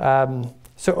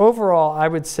 So overall, I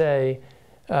would say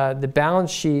the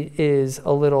balance sheet is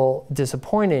a little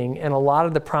disappointing, and a lot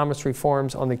of the promised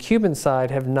reforms on the Cuban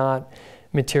side have not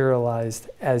materialized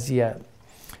as yet.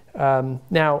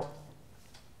 Now,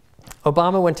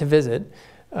 Obama went to visit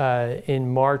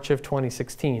in March of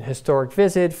 2016. Historic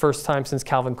visit, first time since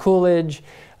Calvin Coolidge,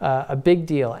 a big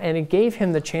deal. And it gave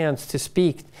him the chance to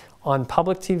speak on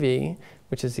public TV,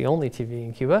 which is the only TV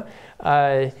in Cuba,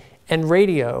 and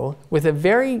radio with a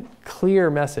very clear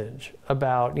message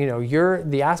about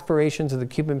the aspirations of the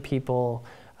Cuban people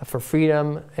for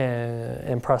freedom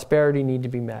and prosperity need to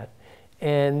be met.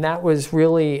 And that was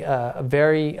really a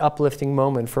very uplifting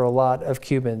moment for a lot of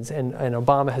Cubans. And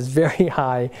Obama has very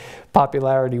high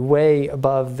popularity, way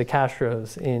above the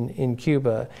Castros in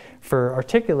Cuba for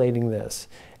articulating this.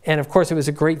 And of course, it was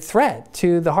a great threat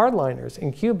to the hardliners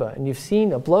in Cuba. And you've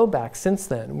seen a blowback since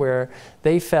then where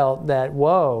they felt that,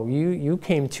 whoa, you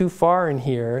came too far in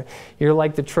here. You're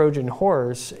like the Trojan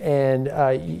horse. And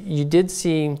you did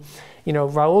see,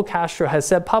 Raul Castro has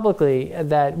said publicly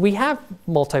that we have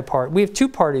we have two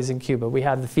parties in Cuba. We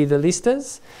have the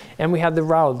Fidelistas and we have the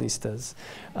Raulistas.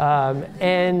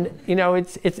 And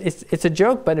it's a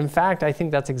joke, but in fact, I think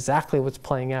that's exactly what's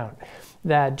playing out.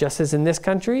 That just as in this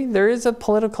country, there is a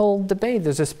political debate.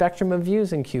 There's a spectrum of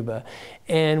views in Cuba.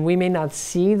 And we may not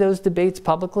see those debates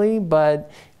publicly, but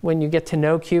when you get to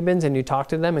know Cubans and you talk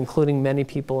to them, including many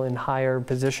people in higher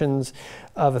positions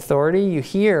of authority, you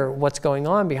hear what's going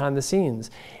on behind the scenes.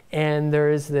 And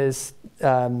there's this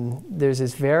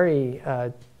very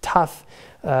tough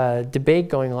debate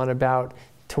going on about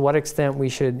to what extent we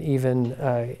should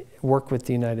even work with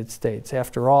the United States.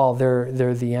 After all,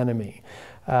 they're the enemy.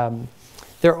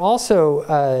 They're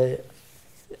also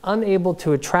unable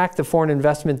to attract the foreign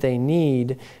investment they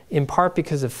need, in part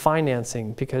because of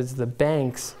financing, because the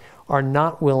banks are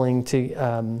not willing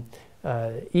to,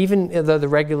 even though the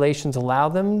regulations allow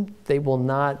them, they will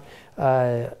not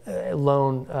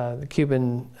loan the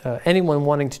Cuban, anyone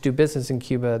wanting to do business in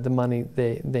Cuba the money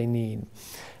they need.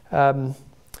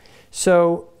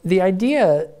 So the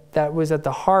idea that was at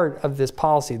the heart of this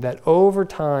policy, that over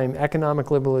time economic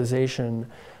liberalization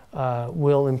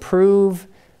will improve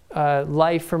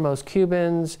life for most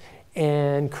Cubans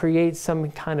and create some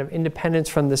kind of independence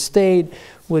from the state,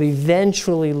 would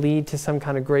eventually lead to some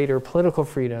kind of greater political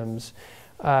freedoms.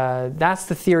 That's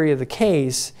the theory of the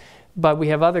case, but we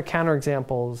have other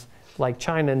counterexamples like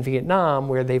China and Vietnam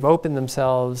where they've opened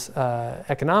themselves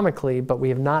economically, but we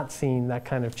have not seen that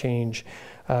kind of change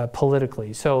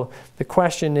politically. So the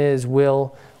question is,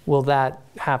 will that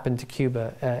happen to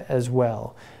Cuba as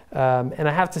well? And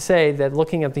I have to say that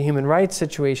looking at the human rights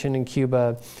situation in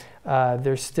Cuba,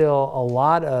 there's still a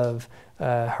lot of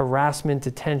harassment,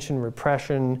 detention,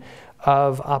 repression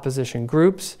of opposition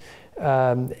groups.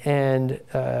 And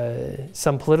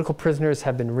some political prisoners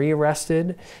have been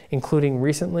rearrested, including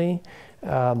recently.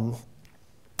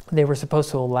 They were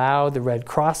supposed to allow the Red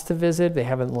Cross to visit. They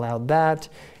haven't allowed that.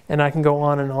 And I can go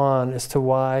on and on as to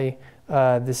why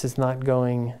this is not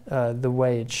going the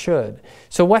way it should.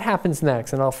 So what happens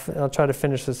next? And I'll try to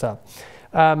finish this up.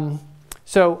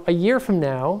 So a year from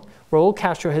now, Raul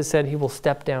Castro has said he will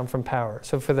step down from power.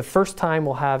 So for the first time,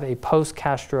 we'll have a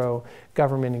post-Castro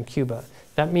government in Cuba.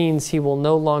 That means he will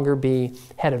no longer be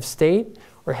head of state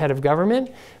or head of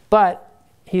government, but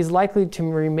he's likely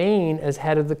to remain as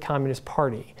head of the Communist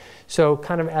Party. So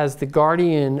kind of as the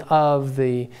guardian of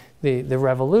the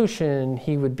revolution,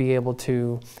 he would be able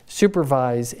to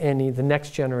supervise the next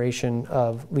generation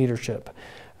of leadership.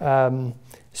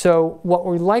 So what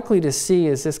we're likely to see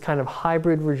is this kind of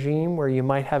hybrid regime where you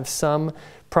might have some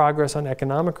progress on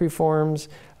economic reforms,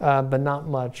 but not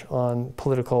much on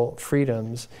political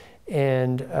freedoms.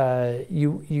 And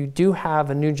you do have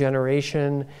a new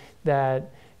generation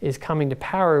that is coming to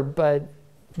power, but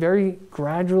very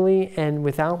gradually and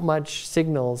without much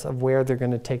signals of where they're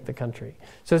going to take the country.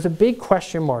 So there's a big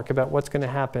question mark about what's going to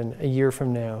happen a year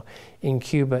from now in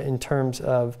Cuba in terms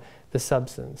of the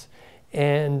substance.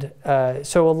 And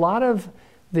so a lot of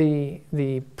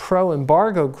the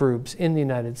pro-embargo groups in the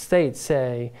United States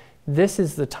say this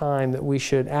is the time that we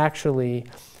should actually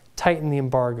tighten the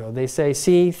embargo. They say,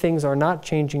 see, things are not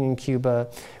changing in Cuba.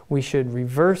 We should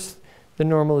reverse the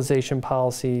normalization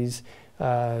policies,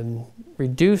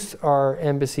 reduce our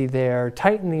embassy there,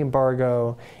 tighten the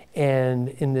embargo, and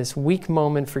in this weak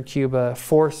moment for Cuba,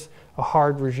 force a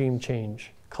hard regime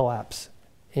change, collapse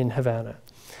in Havana.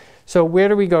 So where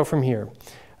do we go from here?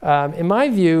 In my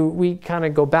view, we kind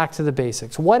of go back to the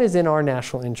basics. What is in our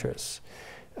national interests?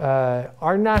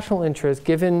 Our national interest,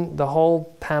 given the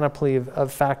whole panoply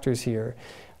of factors here,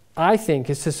 I think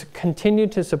is to continue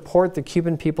to support the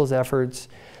Cuban people's efforts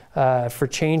for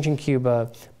change in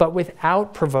Cuba, but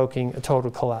without provoking a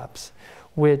total collapse,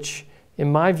 which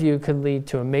in my view could lead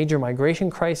to a major migration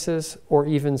crisis or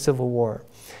even civil war.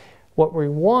 What we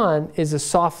want is a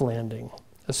soft landing,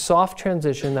 a soft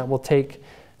transition that will take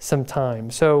some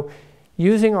time. So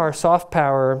using our soft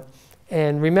power,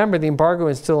 and remember the embargo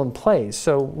is still in place,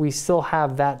 so we still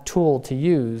have that tool to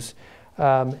use,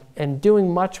 and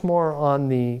doing much more on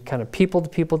the kind of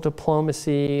people-to-people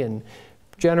diplomacy and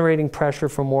generating pressure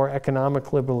for more economic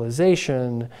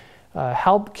liberalization,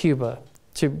 help Cuba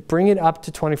to bring it up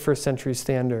to 21st century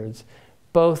standards,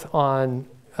 both on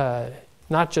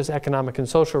not just economic and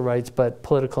social rights, but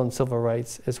political and civil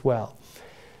rights as well.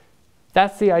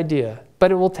 That's the idea,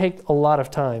 but it will take a lot of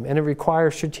time, and it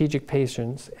requires strategic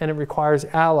patience, and it requires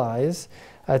allies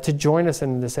to join us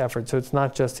in this effort, so it's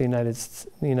not just the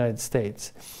United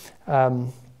States.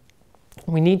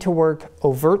 We need to work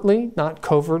overtly, not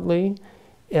covertly,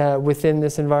 within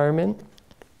this environment,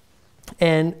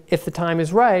 and if the time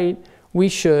is right, we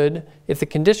should, if the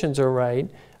conditions are right,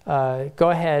 go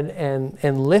ahead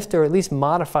and lift or at least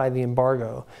modify the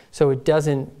embargo so it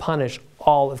doesn't punish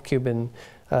all of Cuban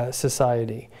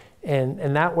society.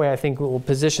 And that way I think it will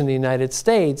position the United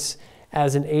States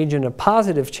as an agent of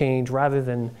positive change rather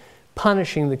than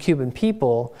punishing the Cuban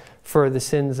people for the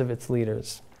sins of its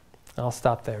leaders. I'll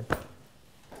stop there.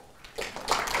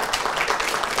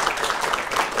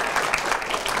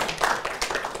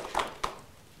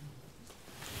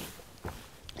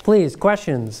 Please,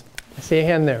 questions? I see a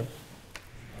hand there.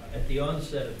 At the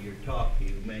onset of your talk,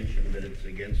 you mentioned that it's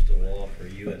against the law for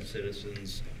U.S.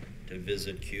 citizens to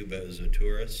visit Cuba as a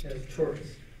tourist. As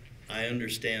tourists. I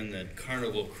understand that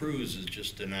Carnival Cruise has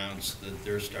just announced that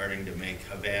they're starting to make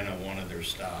Havana one of their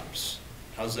stops.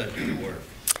 How's that going to work?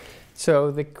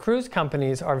 So the cruise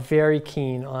companies are very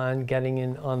keen on getting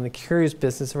in on the cruise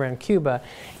business around Cuba,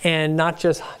 and not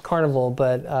just Carnival,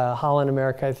 but Holland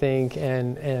America, I think,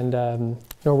 and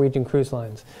Norwegian Cruise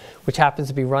Lines, which happens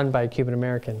to be run by a Cuban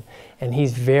American, and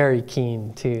he's very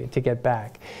keen to get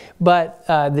back. But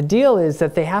the deal is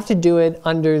that they have to do it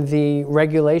under the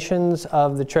regulations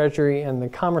of the Treasury and the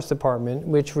Commerce Department,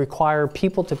 which require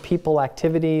people-to-people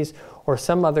activities or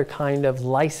some other kind of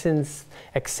license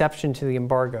exception to the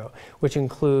embargo, which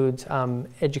includes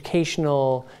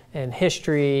educational and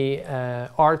history,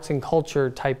 arts and culture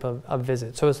type of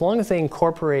visit. So as long as they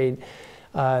incorporate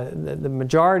the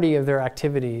majority of their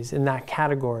activities in that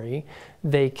category,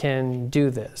 they can do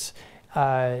this.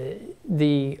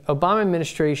 The Obama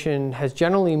administration has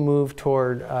generally moved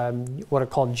toward what are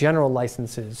called general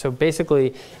licenses. So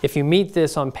basically, if you meet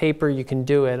this on paper, you can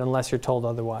do it unless you're told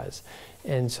otherwise.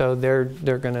 And so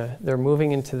they're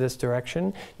moving into this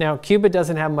direction. Now, Cuba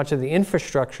doesn't have much of the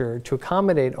infrastructure to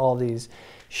accommodate all these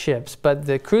ships, but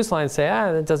the cruise lines say,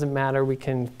 that doesn't matter. We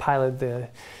can pilot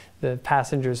the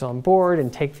passengers on board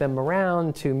and take them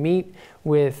around to meet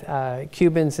with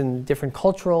Cubans in different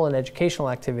cultural and educational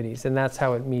activities, and that's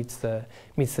how it meets the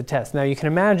test. Now you can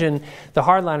imagine the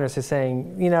hardliners are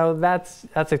saying, that's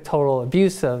a total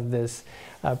abuse of this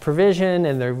provision,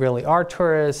 and there really are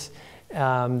tourists.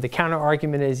 The counter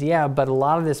argument is, but a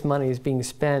lot of this money is being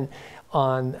spent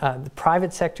on the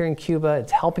private sector in Cuba.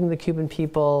 It's helping the Cuban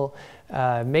people,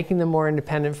 making them more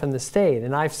independent from the state.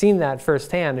 And I've seen that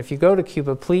firsthand. If you go to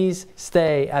Cuba, please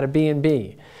stay at a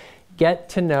B&B. Get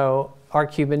to know our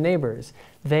Cuban neighbors.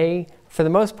 They, for the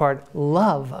most part,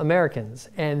 love Americans,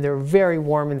 and they're very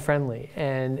warm and friendly.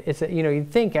 And it's,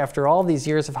 you'd think after all these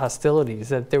years of hostilities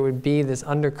that there would be this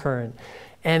undercurrent,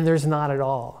 and there's not at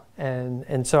all.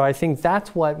 And so I think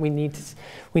that's what we need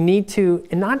to,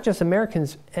 and not just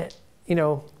Americans,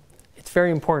 it's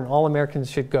very important. All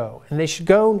Americans should go. And they should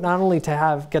go not only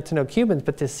to get to know Cubans,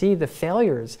 but to see the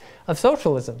failures of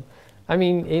socialism. I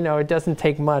mean, it doesn't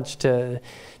take much to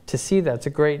see that.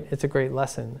 It's a great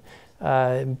lesson.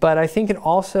 But I think it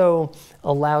also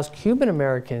allows Cuban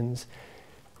Americans,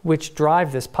 which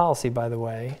drive this policy, by the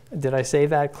way. Did I say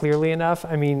that clearly enough?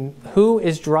 I mean, who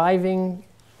is driving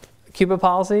Cuba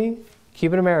policy?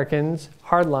 Cuban Americans,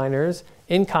 hardliners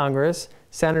in Congress,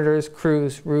 Senators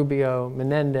Cruz, Rubio,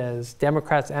 Menendez,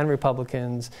 Democrats and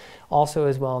Republicans, also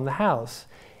as well in the House.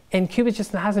 And Cuba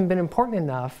just hasn't been important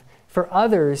enough for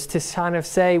others to kind of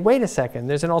say, wait a second,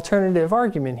 there's an alternative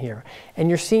argument here. And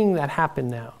you're seeing that happen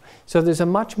now. So there's a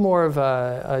much more of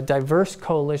a diverse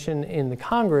coalition in the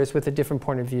Congress with a different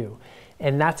point of view.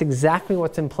 And that's exactly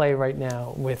what's in play right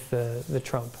now with the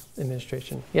Trump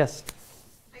administration. Yes?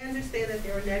 I understand that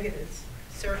there are negatives,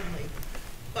 certainly.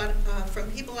 But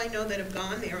from people I know that have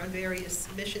gone there on various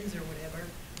missions or whatever,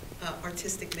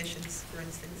 artistic missions, for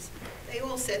instance, they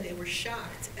all said they were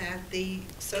shocked at the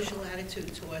social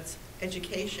attitude towards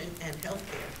education and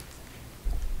healthcare,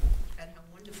 and how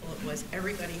wonderful it was.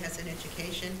 Everybody has an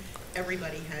education,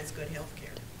 everybody has good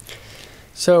healthcare.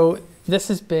 So this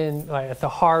has been at the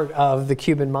heart of the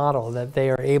Cuban model, that they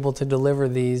are able to deliver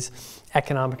these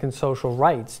economic and social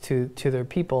rights to their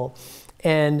people.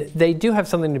 And they do have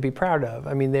something to be proud of.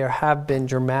 I mean, there have been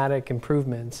dramatic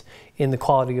improvements in the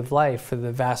quality of life for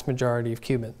the vast majority of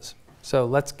Cubans. So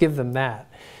let's give them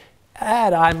that.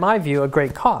 At, in my view, a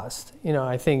great cost.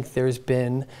 I think there's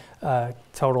been a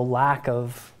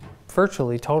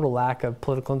virtually total lack of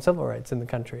political and civil rights in the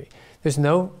country. There's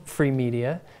no free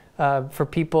media. For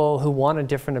people who want a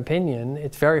different opinion,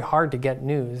 it's very hard to get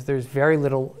news. There's very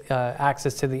little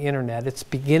access to the internet. It's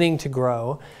beginning to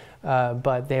grow.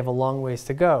 But they have a long ways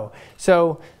to go.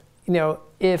 So,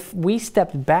 if we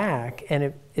stepped back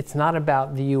and it's not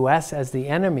about the U.S. as the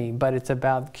enemy, but it's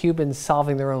about Cubans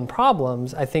solving their own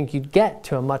problems, I think you'd get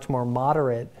to a much more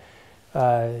moderate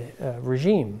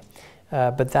regime.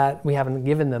 But that we haven't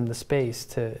given them the space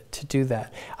to do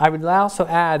that. I would also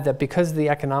add that because of the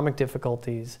economic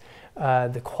difficulties,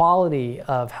 the quality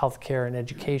of healthcare and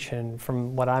education,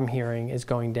 from what I'm hearing, is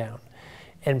going down.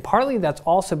 And partly that's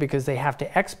also because they have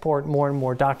to export more and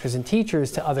more doctors and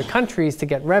teachers to other countries to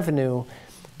get revenue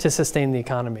to sustain the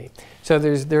economy. So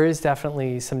there is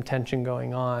definitely some tension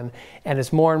going on. And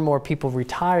as more and more people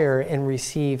retire and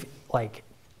receive, like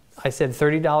I said,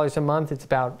 $30 a month, it's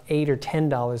about $8 or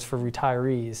 $10 for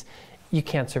retirees, you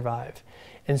can't survive.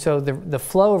 And so the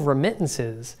flow of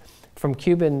remittances from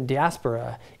Cuban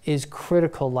diaspora is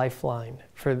critical lifeline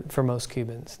for most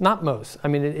Cubans. Not most. I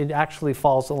mean, it actually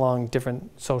falls along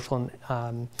different social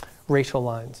and racial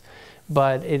lines,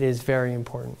 but it is very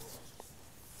important.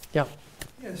 Yeah.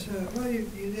 Yes, well, you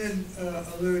did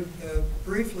allude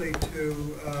briefly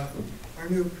to our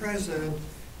new president,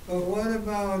 but what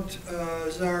about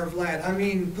Tsar Vlad? I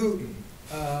mean, Putin.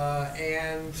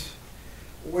 And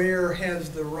where has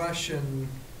the Russian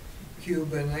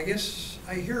Cuban. I guess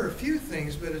I hear a few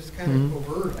things, but it's kind of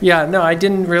overt. Yeah, no, I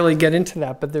didn't really get into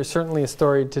that, but there's certainly a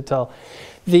story to tell.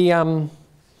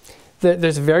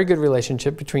 There's a very good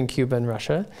relationship between Cuba and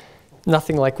Russia,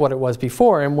 nothing like what it was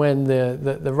before. And when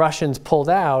the Russians pulled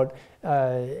out,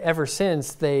 ever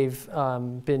since they've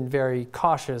been very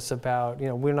cautious about,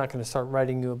 we're not going to start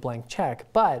writing you a blank check.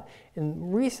 But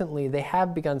recently, they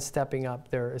have begun stepping up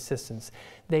their assistance.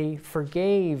 They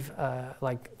forgave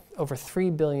over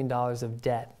 $3 billion of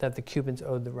debt that the Cubans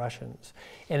owed the Russians.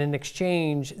 And in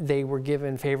exchange, they were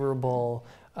given favorable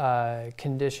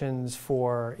conditions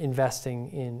for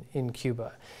investing in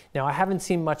Cuba. Now, I haven't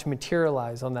seen much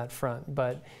materialize on that front,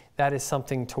 but that is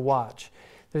something to watch.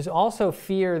 There's also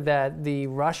fear that the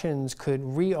Russians could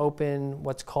reopen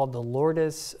what's called the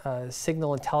Lourdes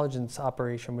signal intelligence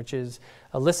operation, which is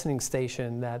a listening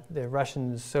station that the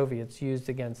Russian Soviets used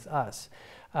against us,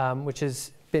 which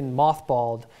has been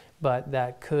mothballed, but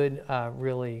that could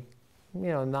really,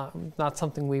 not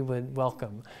something we would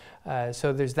welcome.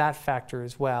 So there's that factor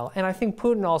as well. And I think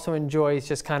Putin also enjoys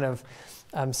just kind of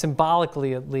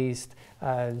symbolically, at least,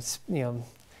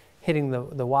 hitting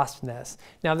the wasp nest.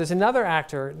 Now, there's another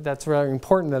actor that's very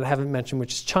important that I haven't mentioned,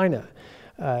 which is China.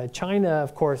 China,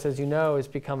 of course, as you know, has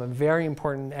become a very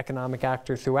important economic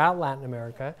actor throughout Latin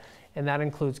America, and that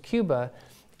includes Cuba.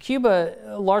 Cuba,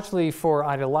 largely for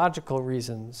ideological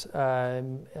reasons,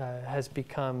 has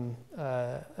become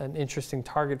an interesting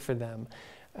target for them.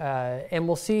 And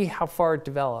we'll see how far it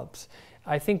develops.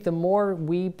 I think the more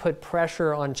we put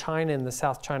pressure on China in the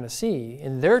South China Sea,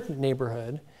 in their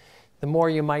neighborhood, the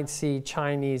more you might see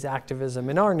Chinese activism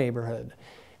in our neighborhood.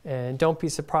 And don't be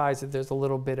surprised if there's a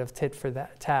little bit of tit for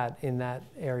tat in that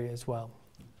area as well.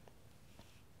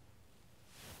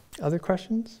 Other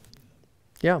questions?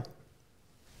 Yeah.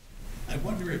 I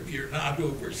wonder if you're not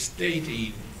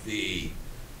overstating the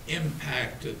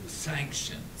impact of the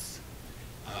sanctions.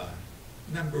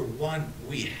 Number one,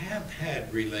 we have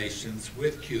had relations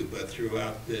with Cuba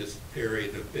throughout this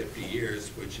period of 50 years,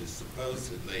 which is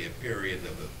supposedly a period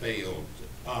of a failed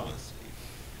policy.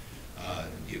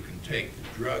 You can take the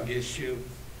drug issue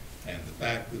and the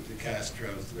fact that the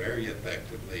Castros very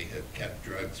effectively have kept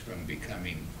drugs from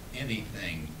becoming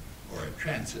anything or a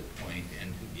transit point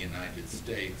into the United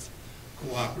States,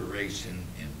 cooperation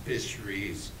in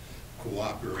fisheries,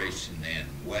 cooperation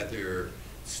in weather,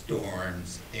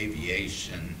 storms,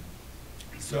 aviation.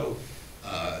 So,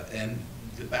 and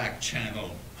the back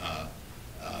channel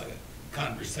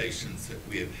conversations that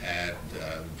we have had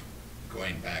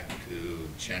going back to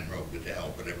General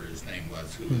Goodell, whatever his name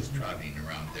was, who was trotting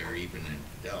around there even in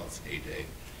Goodell's heyday.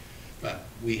 But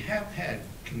we have had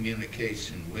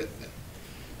communication with them.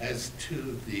 As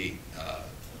to the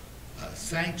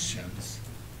sanctions,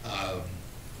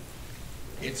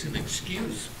 it's an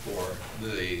excuse for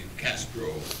the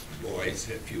Castro boys,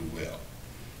 if you will,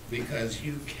 because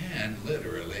you can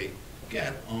literally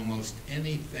get almost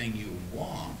anything you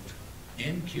want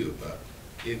in Cuba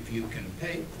if you can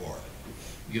pay for it.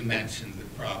 You mentioned the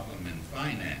problem in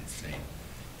financing.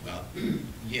 Well,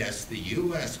 yes, the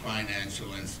U.S.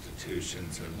 financial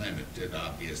institutions are limited,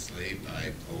 obviously,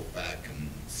 by OPEC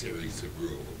and a series of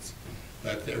rules.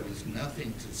 But there was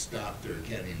nothing to stop their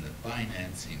getting the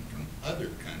financing from other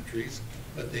countries,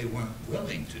 but they weren't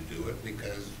willing to do it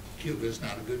because Cuba's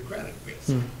not a good credit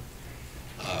risk.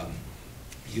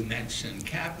 You mentioned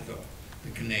capital.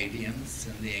 The Canadians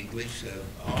and the English have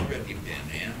already been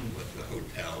in with the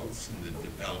hotels and the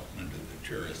development of the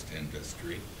tourist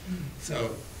industry.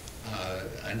 So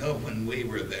I know when we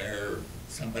were there,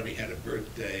 somebody had a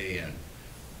birthday, and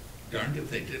darned if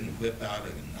they didn't whip out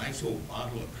a nice old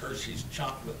bottle of Hershey's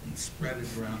chocolate and spread it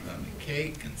around on the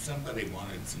cake, and somebody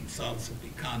wanted some salsa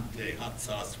picante, hot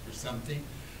sauce for something,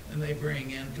 and they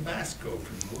bring in Tabasco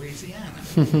from Louisiana.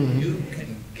 You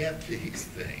can get these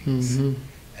things.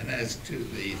 And as to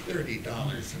the $30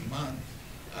 a month,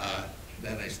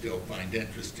 that I still find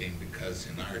interesting, because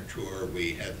in our tour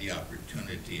we had the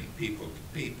opportunity in People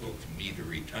to People to meet a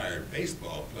retired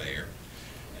baseball player.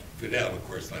 Fidel, of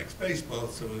course, likes baseball,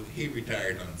 so he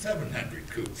retired on 700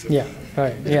 coups. Yeah,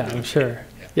 right. Yeah, I'm sure.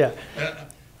 Yeah.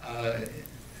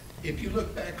 If you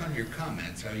look back on your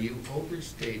comments, are you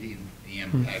overstating the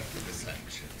impact of the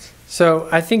sanctions? So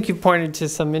I think you pointed to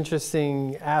some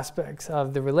interesting aspects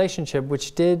of the relationship,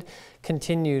 which did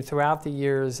continue throughout the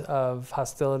years of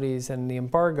hostilities and the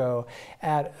embargo,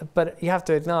 but you have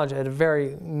to acknowledge, at a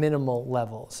very minimal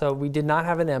level. So we did not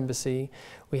have an embassy.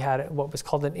 We had what was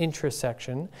called an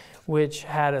intra-section, which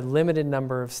had a limited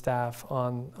number of staff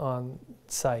on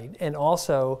site. And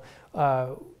also,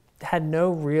 had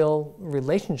no real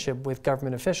relationship with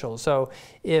government officials. So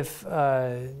if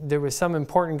there was some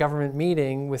important government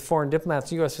meeting with foreign diplomats,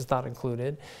 the U.S. was not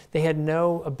included, they had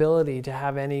no ability to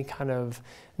have any kind of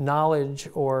knowledge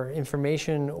or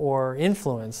information or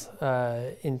influence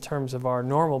in terms of our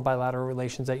normal bilateral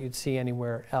relations that you'd see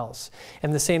anywhere else.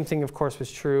 And the same thing, of course,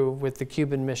 was true with the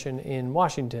Cuban mission in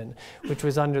Washington, which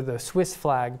was under the Swiss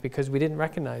flag because we didn't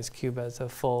recognize Cuba as a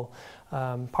full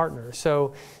partner.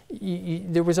 So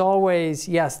there was always,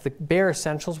 yes, the bare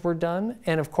essentials were done,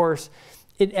 and of course,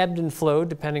 it ebbed and flowed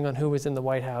depending on who was in the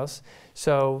White House.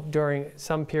 So during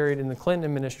some period in the Clinton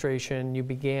administration, you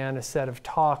began a set of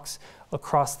talks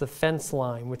across the fence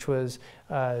line, which was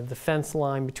the fence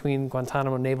line between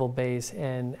Guantanamo Naval Base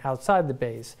and outside the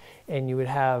base. And you would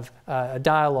have a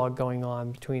dialogue going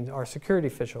on between our security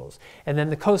officials. And then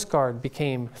the Coast Guard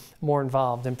became more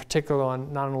involved, in particular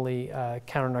on not only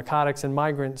counter-narcotics and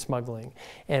migrant smuggling.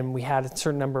 And we had a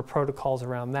certain number of protocols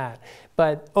around that.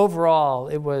 But overall,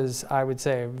 it was, I would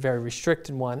say, a very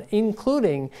restricted one,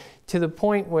 including to the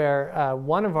point where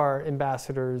one of our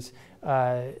ambassadors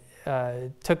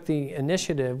took the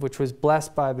initiative, which was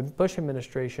blessed by the Bush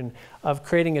administration, of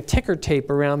creating a ticker tape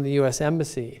around the U.S.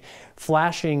 Embassy,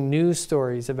 flashing news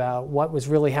stories about what was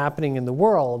really happening in the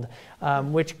world,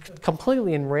 which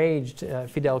completely enraged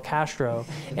Fidel Castro.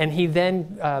 And he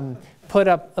then put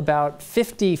up about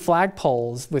 50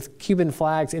 flagpoles with Cuban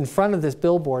flags in front of this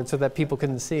billboard so that people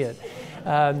couldn't see it.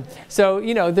 So,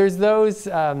 you know, there's those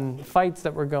fights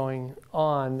that were going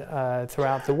on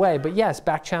throughout the way. But yes,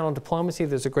 back-channel diplomacy,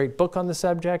 there's a great book on the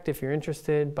subject, if you're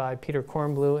interested, by Peter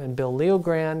Kornblue and Bill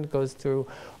Leogrand. Goes through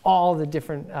all the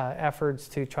different efforts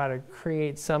to try to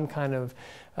create some kind of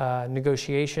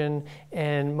negotiation,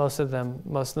 and most of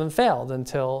them failed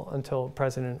until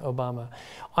President Obama.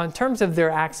 On terms of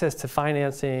their access to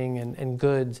financing and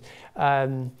goods,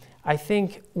 I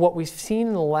think what we've seen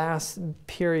in the last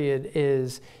period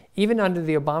is, even under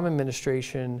the Obama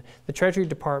administration, the Treasury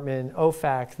Department,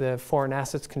 OFAC, the Foreign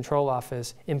Assets Control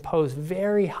Office, imposed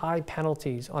very high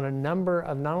penalties on a number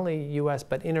of not only U.S.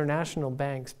 but international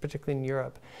banks, particularly in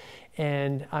Europe.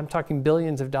 And I'm talking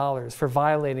billions of dollars for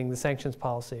violating the sanctions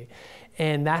policy.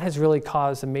 And that has really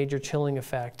caused a major chilling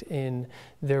effect in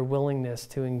their willingness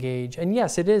to engage. And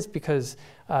yes, it is because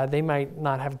they might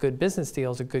not have good business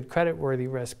deals, a good credit-worthy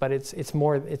risk, but it's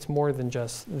more than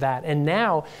just that. And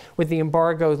now, with the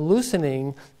embargo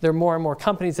loosening, there are more and more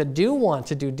companies that do want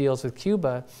to do deals with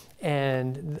Cuba,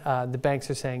 and the banks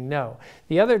are saying no.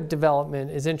 The other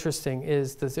development is interesting,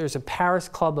 is that there's a Paris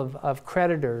Club of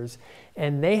creditors,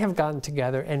 and they have gotten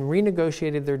together and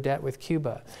renegotiated their debt with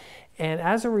Cuba. And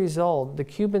as a result, the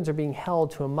Cubans are being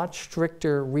held to a much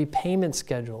stricter repayment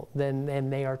schedule than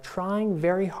they are trying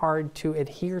very hard to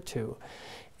adhere to.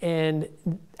 And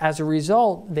as a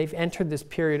result, they've entered this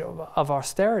period of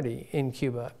austerity in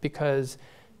Cuba because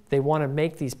they want to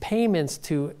make these payments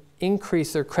to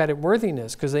increase their credit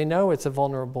worthiness because they know it's a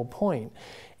vulnerable point.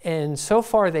 And so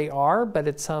far they are, but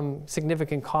at some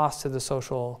significant cost to the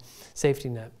social safety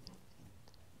net.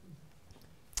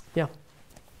 Yeah.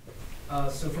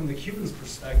 So from the Cubans'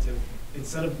 perspective,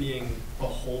 instead of being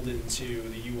beholden to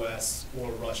the U.S.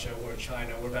 or Russia or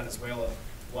China or Venezuela,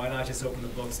 why not just open the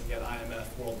books and get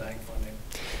IMF, World Bank funding?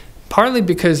 Partly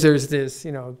because there's this,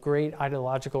 great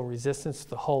ideological resistance to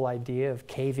the whole idea of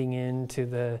caving in to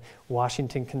the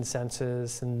Washington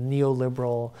consensus and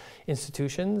neoliberal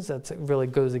institutions. That really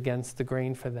goes against the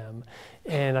grain for them.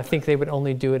 And I think they would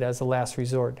only do it as a last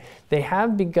resort. They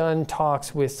have begun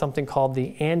talks with something called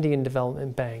the Andean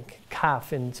Development Bank,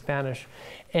 CAF in Spanish,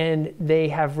 and they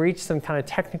have reached some kind of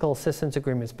technical assistance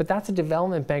agreements. But that's a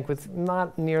development bank with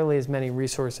not nearly as many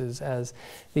resources as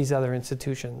these other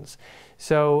institutions.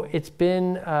 So it's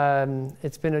been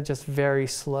a just very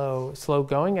slow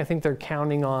going. I think they're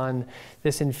counting on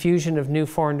this infusion of new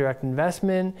foreign direct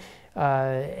investment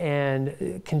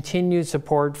and continued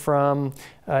support from,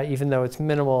 even though it's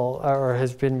minimal or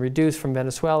has been reduced, from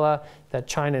Venezuela, that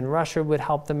China and Russia would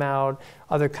help them out.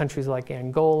 Other countries like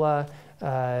Angola,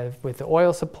 with the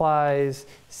oil supplies,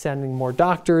 sending more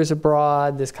doctors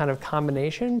abroad, this kind of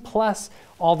combination, plus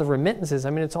all the remittances.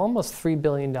 I mean, it's almost $3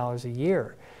 billion a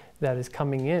year that is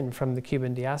coming in from the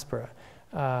Cuban diaspora.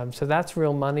 So that's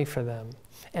real money for them.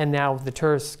 And now the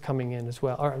tourists coming in as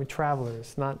well, or I mean,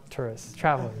 travelers, not tourists,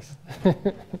 travelers.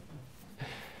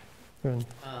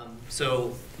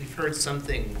 So we've heard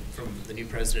something from the new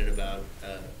president about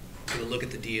to look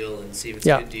at the deal and see if it's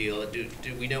Yeah. a good deal. Do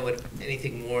we know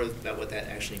anything more about what that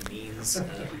actually means,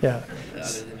 Yeah.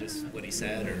 other than just what he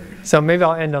said? Or So maybe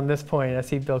I'll end on this point. I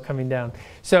see Bill coming down.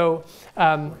 So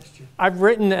I've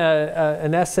written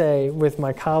an essay with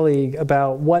my colleague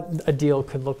about what a deal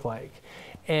could look like.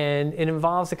 And it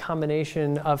involves a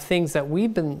combination of things that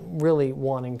we've been really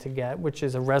wanting to get, which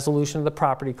is a resolution of the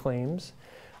property claims,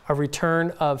 a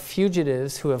return of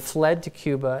fugitives who have fled to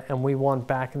Cuba and we want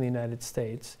back in the United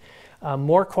States,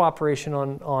 more cooperation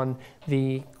on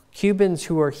the Cubans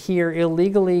who are here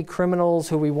illegally, criminals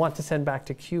who we want to send back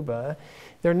to Cuba.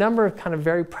 There are a number of kind of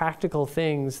very practical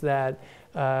things that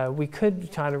we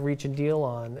could try to reach a deal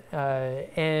on.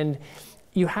 And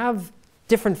you have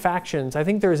different factions. I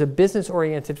think there is a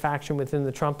business-oriented faction within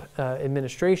the Trump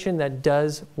administration that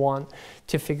does want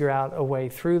to figure out a way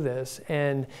through this.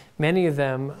 And many of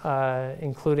them,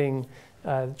 including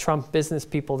Trump business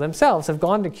people themselves, have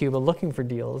gone to Cuba looking for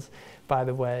deals, by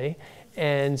the way.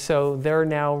 And so they're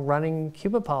now running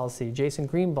Cuba policy. Jason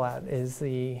Greenblatt is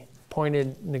the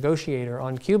appointed negotiator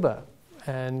on Cuba,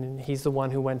 and he's the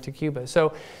one who went to Cuba.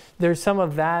 So there's some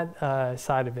of that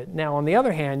side of it. Now, on the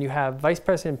other hand, you have Vice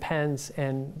President Pence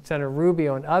and Senator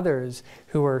Rubio and others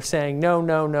who are saying, no,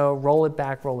 no, no, roll it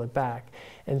back, roll it back.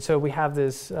 And so we have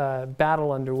this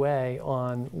battle underway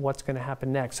on what's going to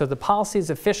happen next. So the policy is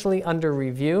officially under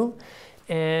review,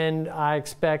 and I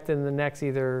expect in the next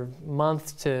either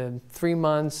month to 3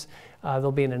 months,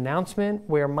 there'll be an announcement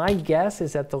where my guess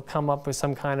is that they'll come up with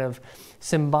some kind of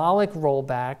symbolic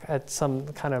rollback at some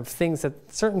kind of things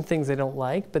certain things they don't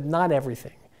like, but not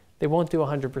everything. They won't do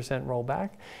 100% rollback,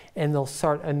 and they'll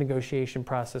start a negotiation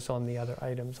process on the other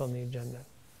items on the agenda.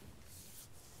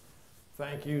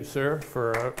 Thank you, sir,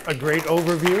 for a great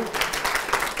overview.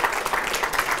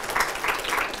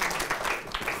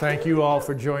 Thank you all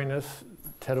for joining us.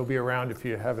 Ted will be around if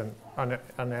you have an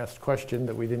unasked question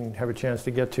that we didn't have a chance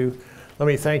to get to. Let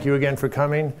me thank you again for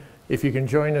coming. If you can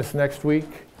join us next week,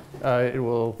 it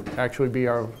will actually be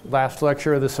our last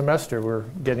lecture of the semester. We're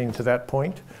getting to that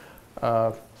point.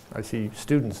 I see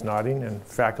students nodding and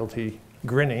faculty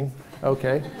grinning.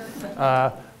 Okay.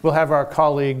 We'll have our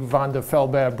colleague Vonda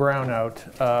Felbab-Brown out,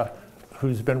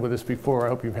 who's been with us before. I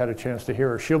hope you've had a chance to hear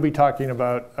her. She'll be talking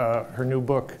about her new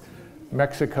book,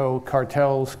 Mexico,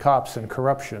 Cartels, Cops, and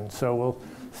Corruption. So we'll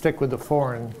stick with the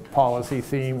foreign policy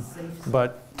theme,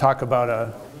 but talk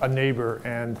about a neighbor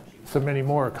and so many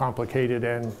more complicated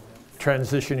and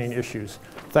transitioning issues.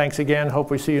 Thanks again.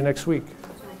 Hope we see you next week.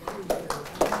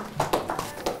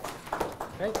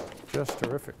 Okay. Just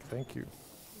terrific. Thank you.